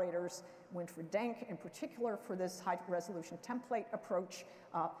collaborators, Winfried Denk in particular, for this high-resolution template approach,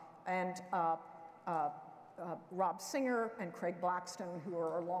 and Rob Singer and Craig Blackstone, who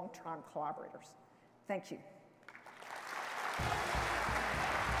are our long-term collaborators. Thank you.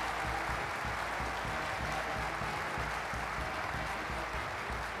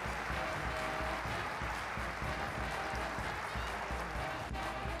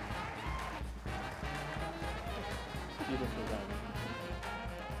 Beautiful done.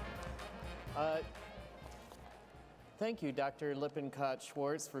 Thank you, Dr.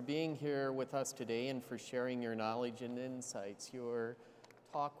 Lippincott-Schwartz, for being here with us today and for sharing your knowledge and insights. Your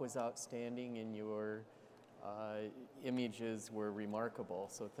talk was outstanding and your images were remarkable,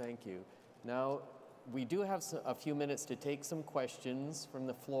 so thank you. Now, we do have a few minutes to take some questions from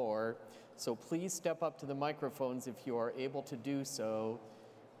the floor, so please step up to the microphones if you are able to do so.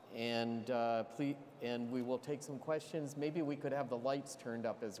 And we will take some questions. Maybe we could have the lights turned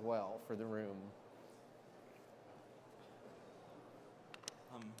up as well for the room.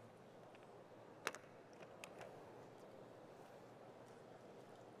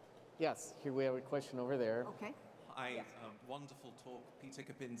 Yes, here we have a question over there. Okay. Hi, Yes. Wonderful talk, Peter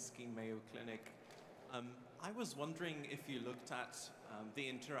Kapinski, Mayo Clinic. I was wondering if you looked at the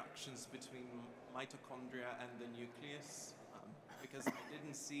interactions between mitochondria and the nucleus, because I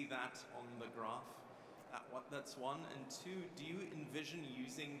didn't see that on the graph. That's one. And two, do you envision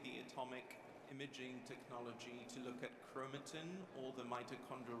using the atomic imaging technology to look at chromatin or the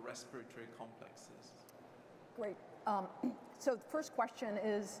mitochondrial respiratory complexes? Great. So the first question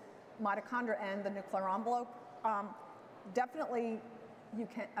is mitochondria and the nuclear envelope. Definitely you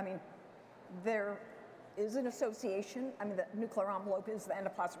can, there is an association. The nuclear envelope is the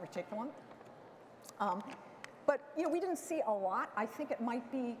endoplasmic reticulum. But we didn't see a lot. I think it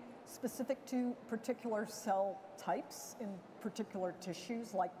might be specific to particular cell types in particular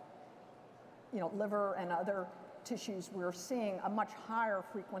tissues, like liver and other tissues. We're seeing a much higher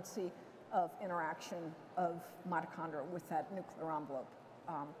frequency of interaction of mitochondria with that nuclear envelope.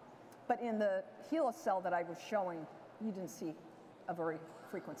 But in the HeLa cell that I was showing, you didn't see a very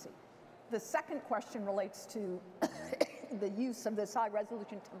frequency. The second question relates to the use of this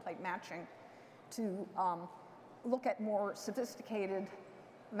high-resolution template matching to look at more sophisticated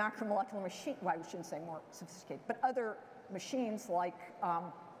macromolecular machine, well, I shouldn't say more sophisticated, but other machines like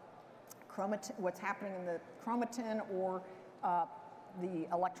chromatin, what's happening in the chromatin or the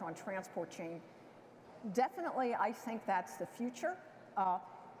electron transport chain. Definitely, I think that's the future.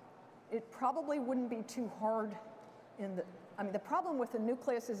 It probably wouldn't be too hard in the, the problem with the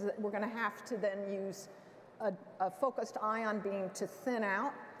nucleus is that we're going to have to then use a focused ion beam to thin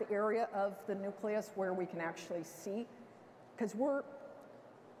out the area of the nucleus where we can actually see, because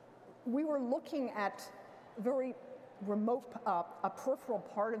we were looking at very remote, a peripheral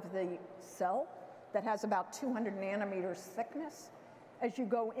part of the cell that has about 200 nanometers thickness. As you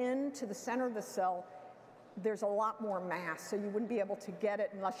go into the center of the cell, there's a lot more mass, so you wouldn't be able to get it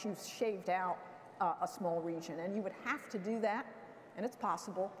unless you shaved out a small region. And you would have to do that, and it's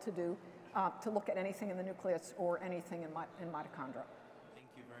possible to do, to look at anything in the nucleus or anything in mitochondria. Thank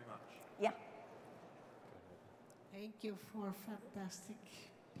you very much. Yeah. Thank you for fantastic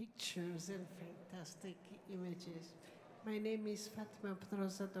pictures and fantastic images. My name is Fatima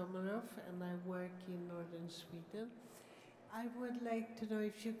Pedrosa Domarov, and I work in northern Sweden. I would like to know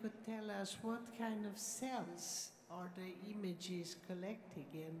if you could tell us what kind of cells are the images collecting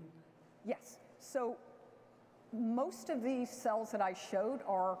in? Yes. So most of these cells that I showed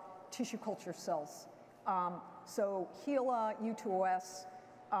are tissue culture cells. So HeLa, U2OS,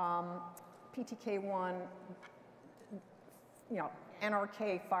 PTK1,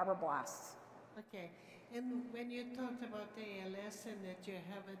 NRK fibroblasts. Okay. And when you talked about ALS and that you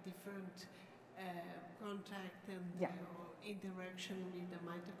have a different contact and interaction with the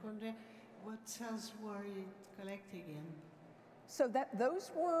mitochondria, what cells were it collecting in? So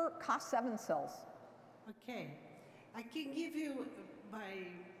those were Cas7 cells. Okay. I can give you, by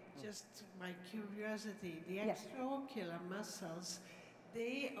just my curiosity, the extraocular muscles,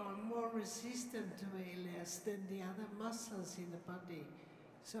 they are more resistant to ALS than the other muscles in the body.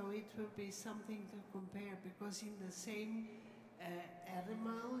 So it will be something to compare, because in the same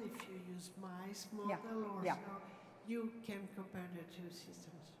animal, if you use mice model or so, you can compare the two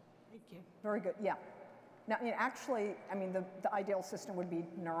systems. Thank you. Very good, yeah. Now, actually, the ideal system would be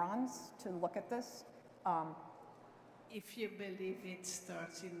neurons to look at this. If you believe it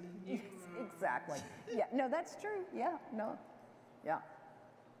starts in the neuron. Yes, exactly. Yeah, no, that's true. Yeah, no, yeah.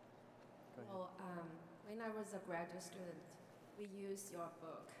 Well, when I was a graduate student, we used your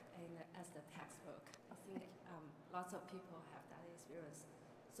book, as the textbook. I think lots of people have that experience.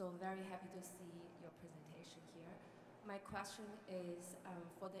 So I'm very happy to see your presentation here. My question is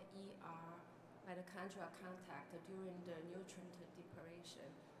for the ER mitochondrial contact during the nutrient deprivation,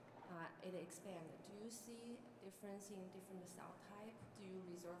 it expands. Do you see difference in different cell type? Do you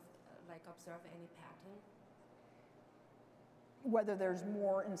observe any pattern? Whether there's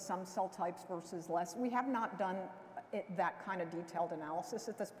more in some cell types versus less. We have not done that kind of detailed analysis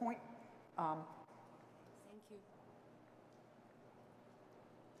at this point. Thank you.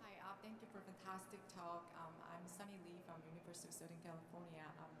 Hi, thank you for a fantastic talk. I'm Sunny Lee from University of Southern California.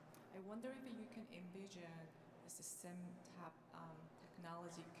 I wonder if you can envision a system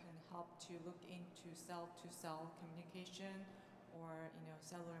technology can help to look into cell-to-cell communication or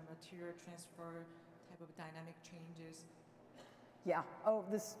cellular material transfer type of dynamic changes. Yeah. Oh,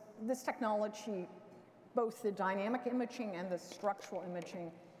 this technology, both the dynamic imaging and the structural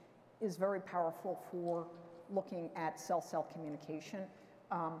imaging, is very powerful for looking at cell-cell communication.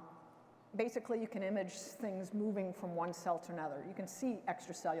 Basically, you can image things moving from one cell to another. You can see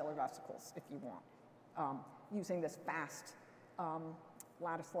extracellular vesicles if you want, using this fast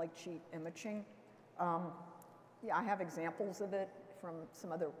lattice light sheet imaging. Yeah, I have examples of it from some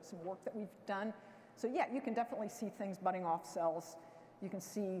work that we've done. So yeah, you can definitely see things budding off cells. You can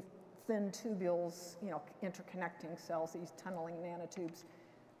see thin tubules, interconnecting cells, these tunneling nanotubes.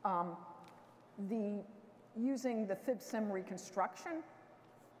 Using the FibSim reconstruction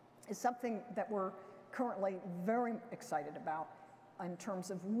is something that we're currently very excited about in terms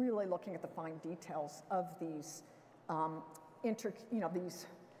of really looking at the fine details of these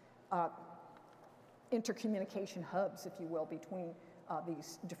intercommunication hubs, if you will, between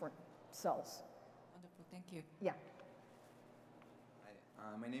these different cells. Wonderful, thank you. Yeah.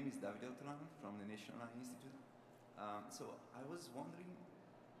 Hi, my name is David Eltolan from the National Institute. So I was wondering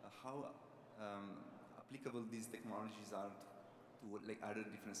how applicable these technologies are to other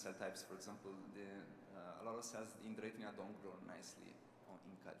different cell types. For example, a lot of cells in the retina don't grow nicely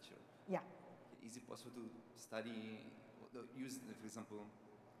in culture. Yeah. Is it possible to study, use, for example,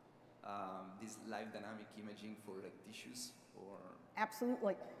 this live dynamic imaging for tissues or?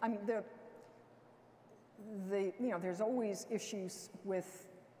 Absolutely. I mean, there's always issues with,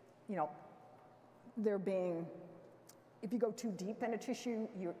 there being, if you go too deep in a tissue,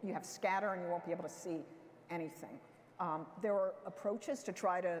 you have scatter and you won't be able to see anything. There are approaches to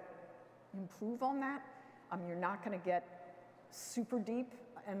try to improve on that. You're not going to get super deep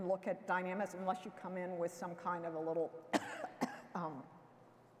and look at dynamics unless you come in with some kind of a little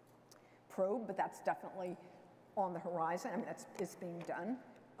probe, but that's definitely on the horizon. I mean, it's being done.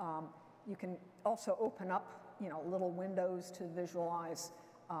 You can also open up, little windows to visualize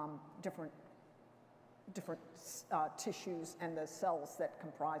different tissues and the cells that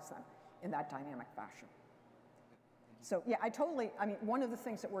comprise them in that dynamic fashion. So yeah, one of the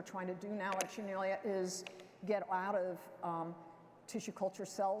things that we're trying to do now at Cornelia is get out of tissue culture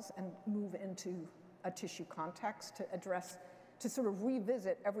cells and move into a tissue context to sort of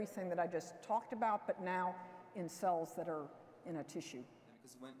revisit everything that I just talked about, but now in cells that are in a tissue. Yeah,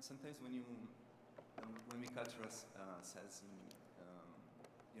 because sometimes when we culture cells,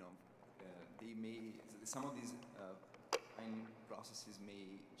 some of these fine processes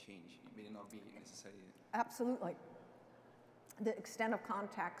may change. It may not be necessarily. Absolutely. The extent of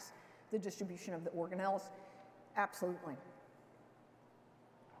contacts, the distribution of the organelles, absolutely.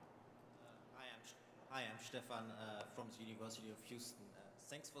 Hi, I'm Stefan from the University of Houston.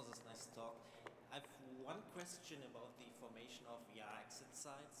 Thanks for this nice talk. I have one question about the formation of exit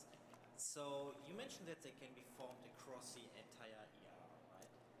sites. So you mentioned that they can be formed across the entire ER, right?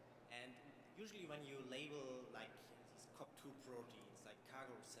 And usually when you label these COP2 proteins, like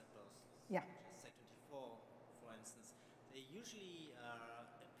cargo receptors, yeah, such as Sec24, for instance, they usually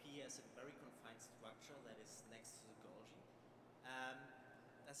appear as a very confined structure that is next to the Golgi.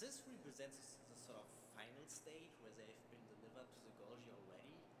 Does this represent the sort of final state where they've been delivered to the Golgi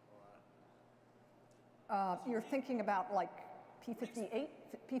already, or? You're thinking about like P58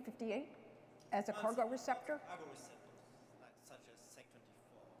 as a cargo receptor? Cargo receptors, such as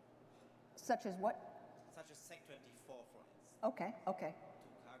Sec24. Such as what? Such as Sec24, for instance. Okay. Two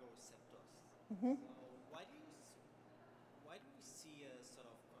cargo receptors. Mm-hmm. So why do we see a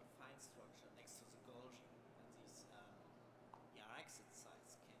sort of confined structure next to the Golgi, and these exit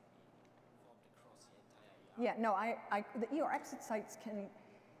sites can be formed across the entire ER? Yeah, no, the ER exit sites can.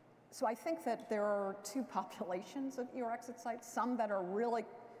 So I think that there are two populations of ER exit sites. Some that are really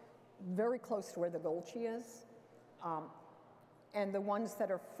very close to where the Golgi is, and the ones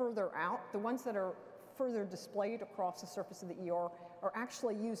that are further out, the ones that are further displayed across the surface of the ER are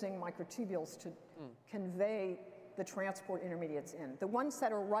actually using microtubules to convey the transport intermediates in. The ones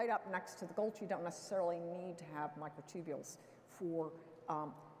that are right up next to the Golgi don't necessarily need to have microtubules for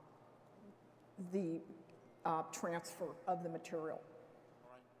the transfer of the material.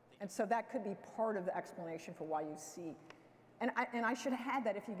 And so that could be part of the explanation for why you see. And I should add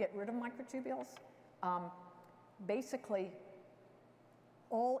that if you get rid of microtubules, basically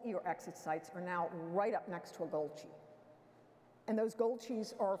all your exit sites are now right up next to a Golgi. And those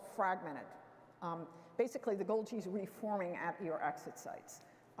Golgis are fragmented. Basically, the Golgi is reforming at your exit sites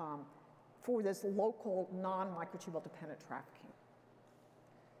for this local non-microtubule dependent trafficking.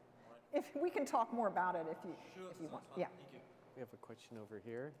 If we can talk more about it if you want. Yeah. Thank you. We have a question over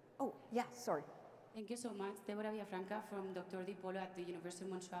here. Oh, yeah, sorry. Thank you so much. Deborah Villafranca from Dr. Di Polo at the University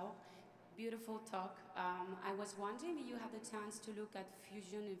of Montreal. Beautiful talk. I was wondering if you had the chance to look at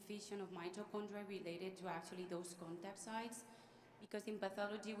fusion and fission of mitochondria related to actually those contact sites. Because in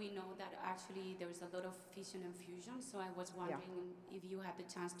pathology, we know that actually there's a lot of fission and fusion. So I was wondering if you had the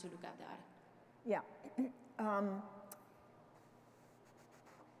chance to look at that. Yeah.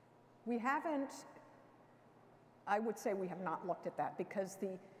 We haven't, I would say we have not looked at that because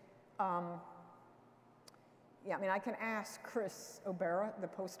the, yeah, I mean, I can ask Chris O'Bara, the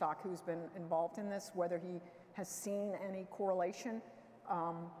postdoc who's been involved in this, whether he has seen any correlation.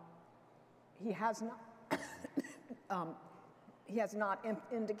 He has not, he has not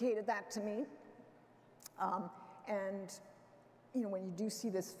indicated that to me. And, you know, when you do see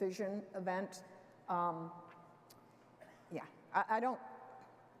this fission event, yeah, I don't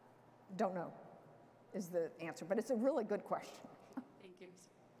know is the answer, but it's a really good question. Thank you.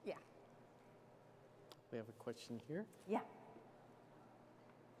 Yeah. We have a question here. Yeah.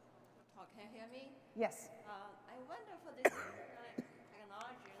 Can you hear me? Yes. I wonder for these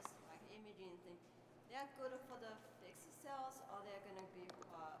technologies like imaging thing, they are good for the fixed cells or they're going to be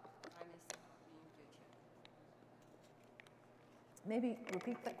primary cells in the future? Maybe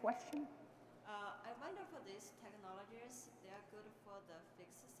repeat the question. I wonder for these technologies, they are good for the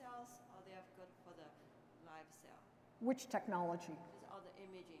fixed cells or they are good for the live cell? Which technology? With all the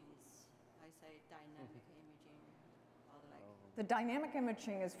imagings, I say dynamic imaging, or like The dynamic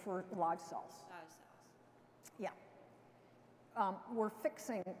imaging is for live cells. live cells. Yeah. We're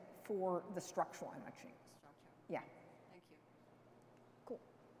fixing for the structural imaging. Structure. Yeah. Thank you. Cool.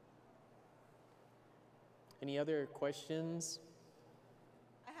 Any other questions?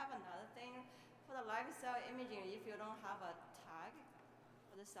 I have another thing. For the live cell imaging, if you don't have a tag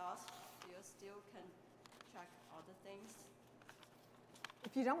for the cells, you still can track all the things.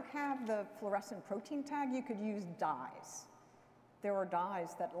 If you don't have the fluorescent protein tag, you could use dyes. There are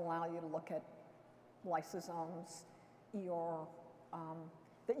dyes that allow you to look at lysosomes, ER,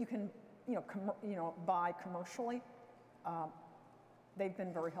 that you can, buy commercially. They've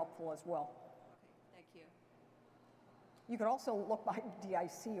been very helpful as well. Okay, thank you. You could also look by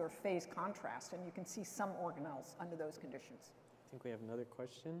DIC or phase contrast, and you can see some organelles under those conditions. I think we have another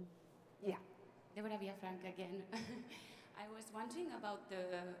question. Yeah. Deborah Villafranca again. I was wondering about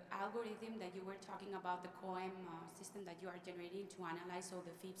the algorithm that you were talking about, the COEM system that you are generating to analyze all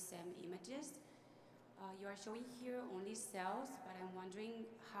the FIB-SEM images. You are showing here only cells, but I'm wondering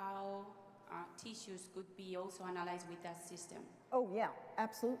how tissues could be also analyzed with that system. Oh, yeah,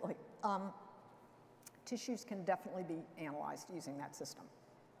 absolutely. Tissues can definitely be analyzed using that system.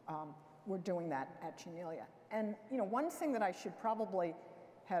 We're doing that at Janelia. And one thing that I should probably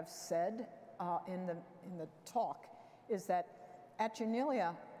have said in the talk is that at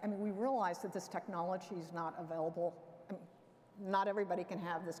Janelia, I mean, we realize that this technology is not available. I mean, not everybody can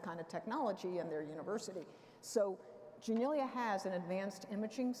have this kind of technology in their university. So Janelia has an advanced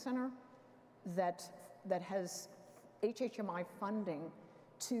imaging center that has HHMI funding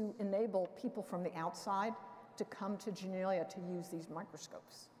to enable people from the outside to come to Janelia to use these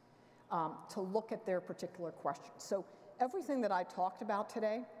microscopes, to look at their particular questions. So everything that I talked about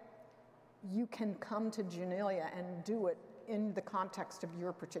today, you can come to Janelia and do it in the context of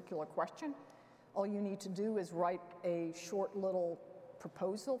your particular question. All you need to do is write a short little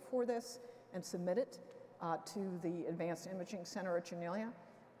proposal for this and submit it to the Advanced Imaging Center at Janelia,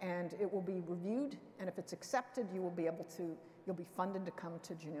 and it will be reviewed, and if it's accepted, you'll be funded to come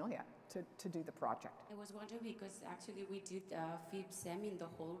to Janelia to do the project. I was wondering because actually we did FIB-SEM in the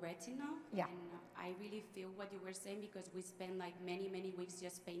whole retina. Yeah. And I really feel what you were saying because we spent like many, many weeks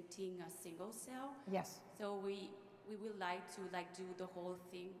just painting a single cell. Yes. So we would like to do the whole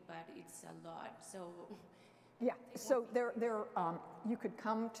thing, but it's a lot. So yeah. So you could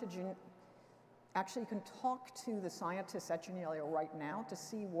come to actually you can talk to the scientists at Janelia right now to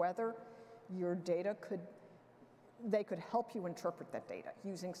see whether your data could they could help you interpret that data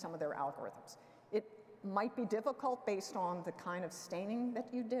using some of their algorithms. It might be difficult based on the kind of staining that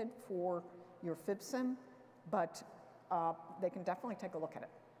you did for your FibSim, but they can definitely take a look at it.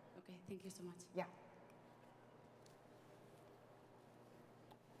 Okay, thank you so much. Yeah.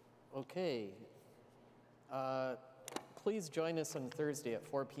 Okay. Please join us on Thursday at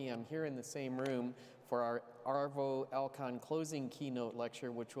 4 p.m. here in the same room for our ARVO Alcon closing keynote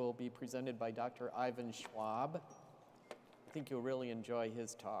lecture, which will be presented by Dr. Ivan Schwab. I think you'll really enjoy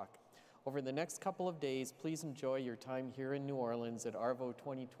his talk. Over the next couple of days, please enjoy your time here in New Orleans at ARVO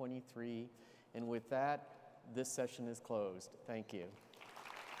 2023. And with that, this session is closed. Thank you.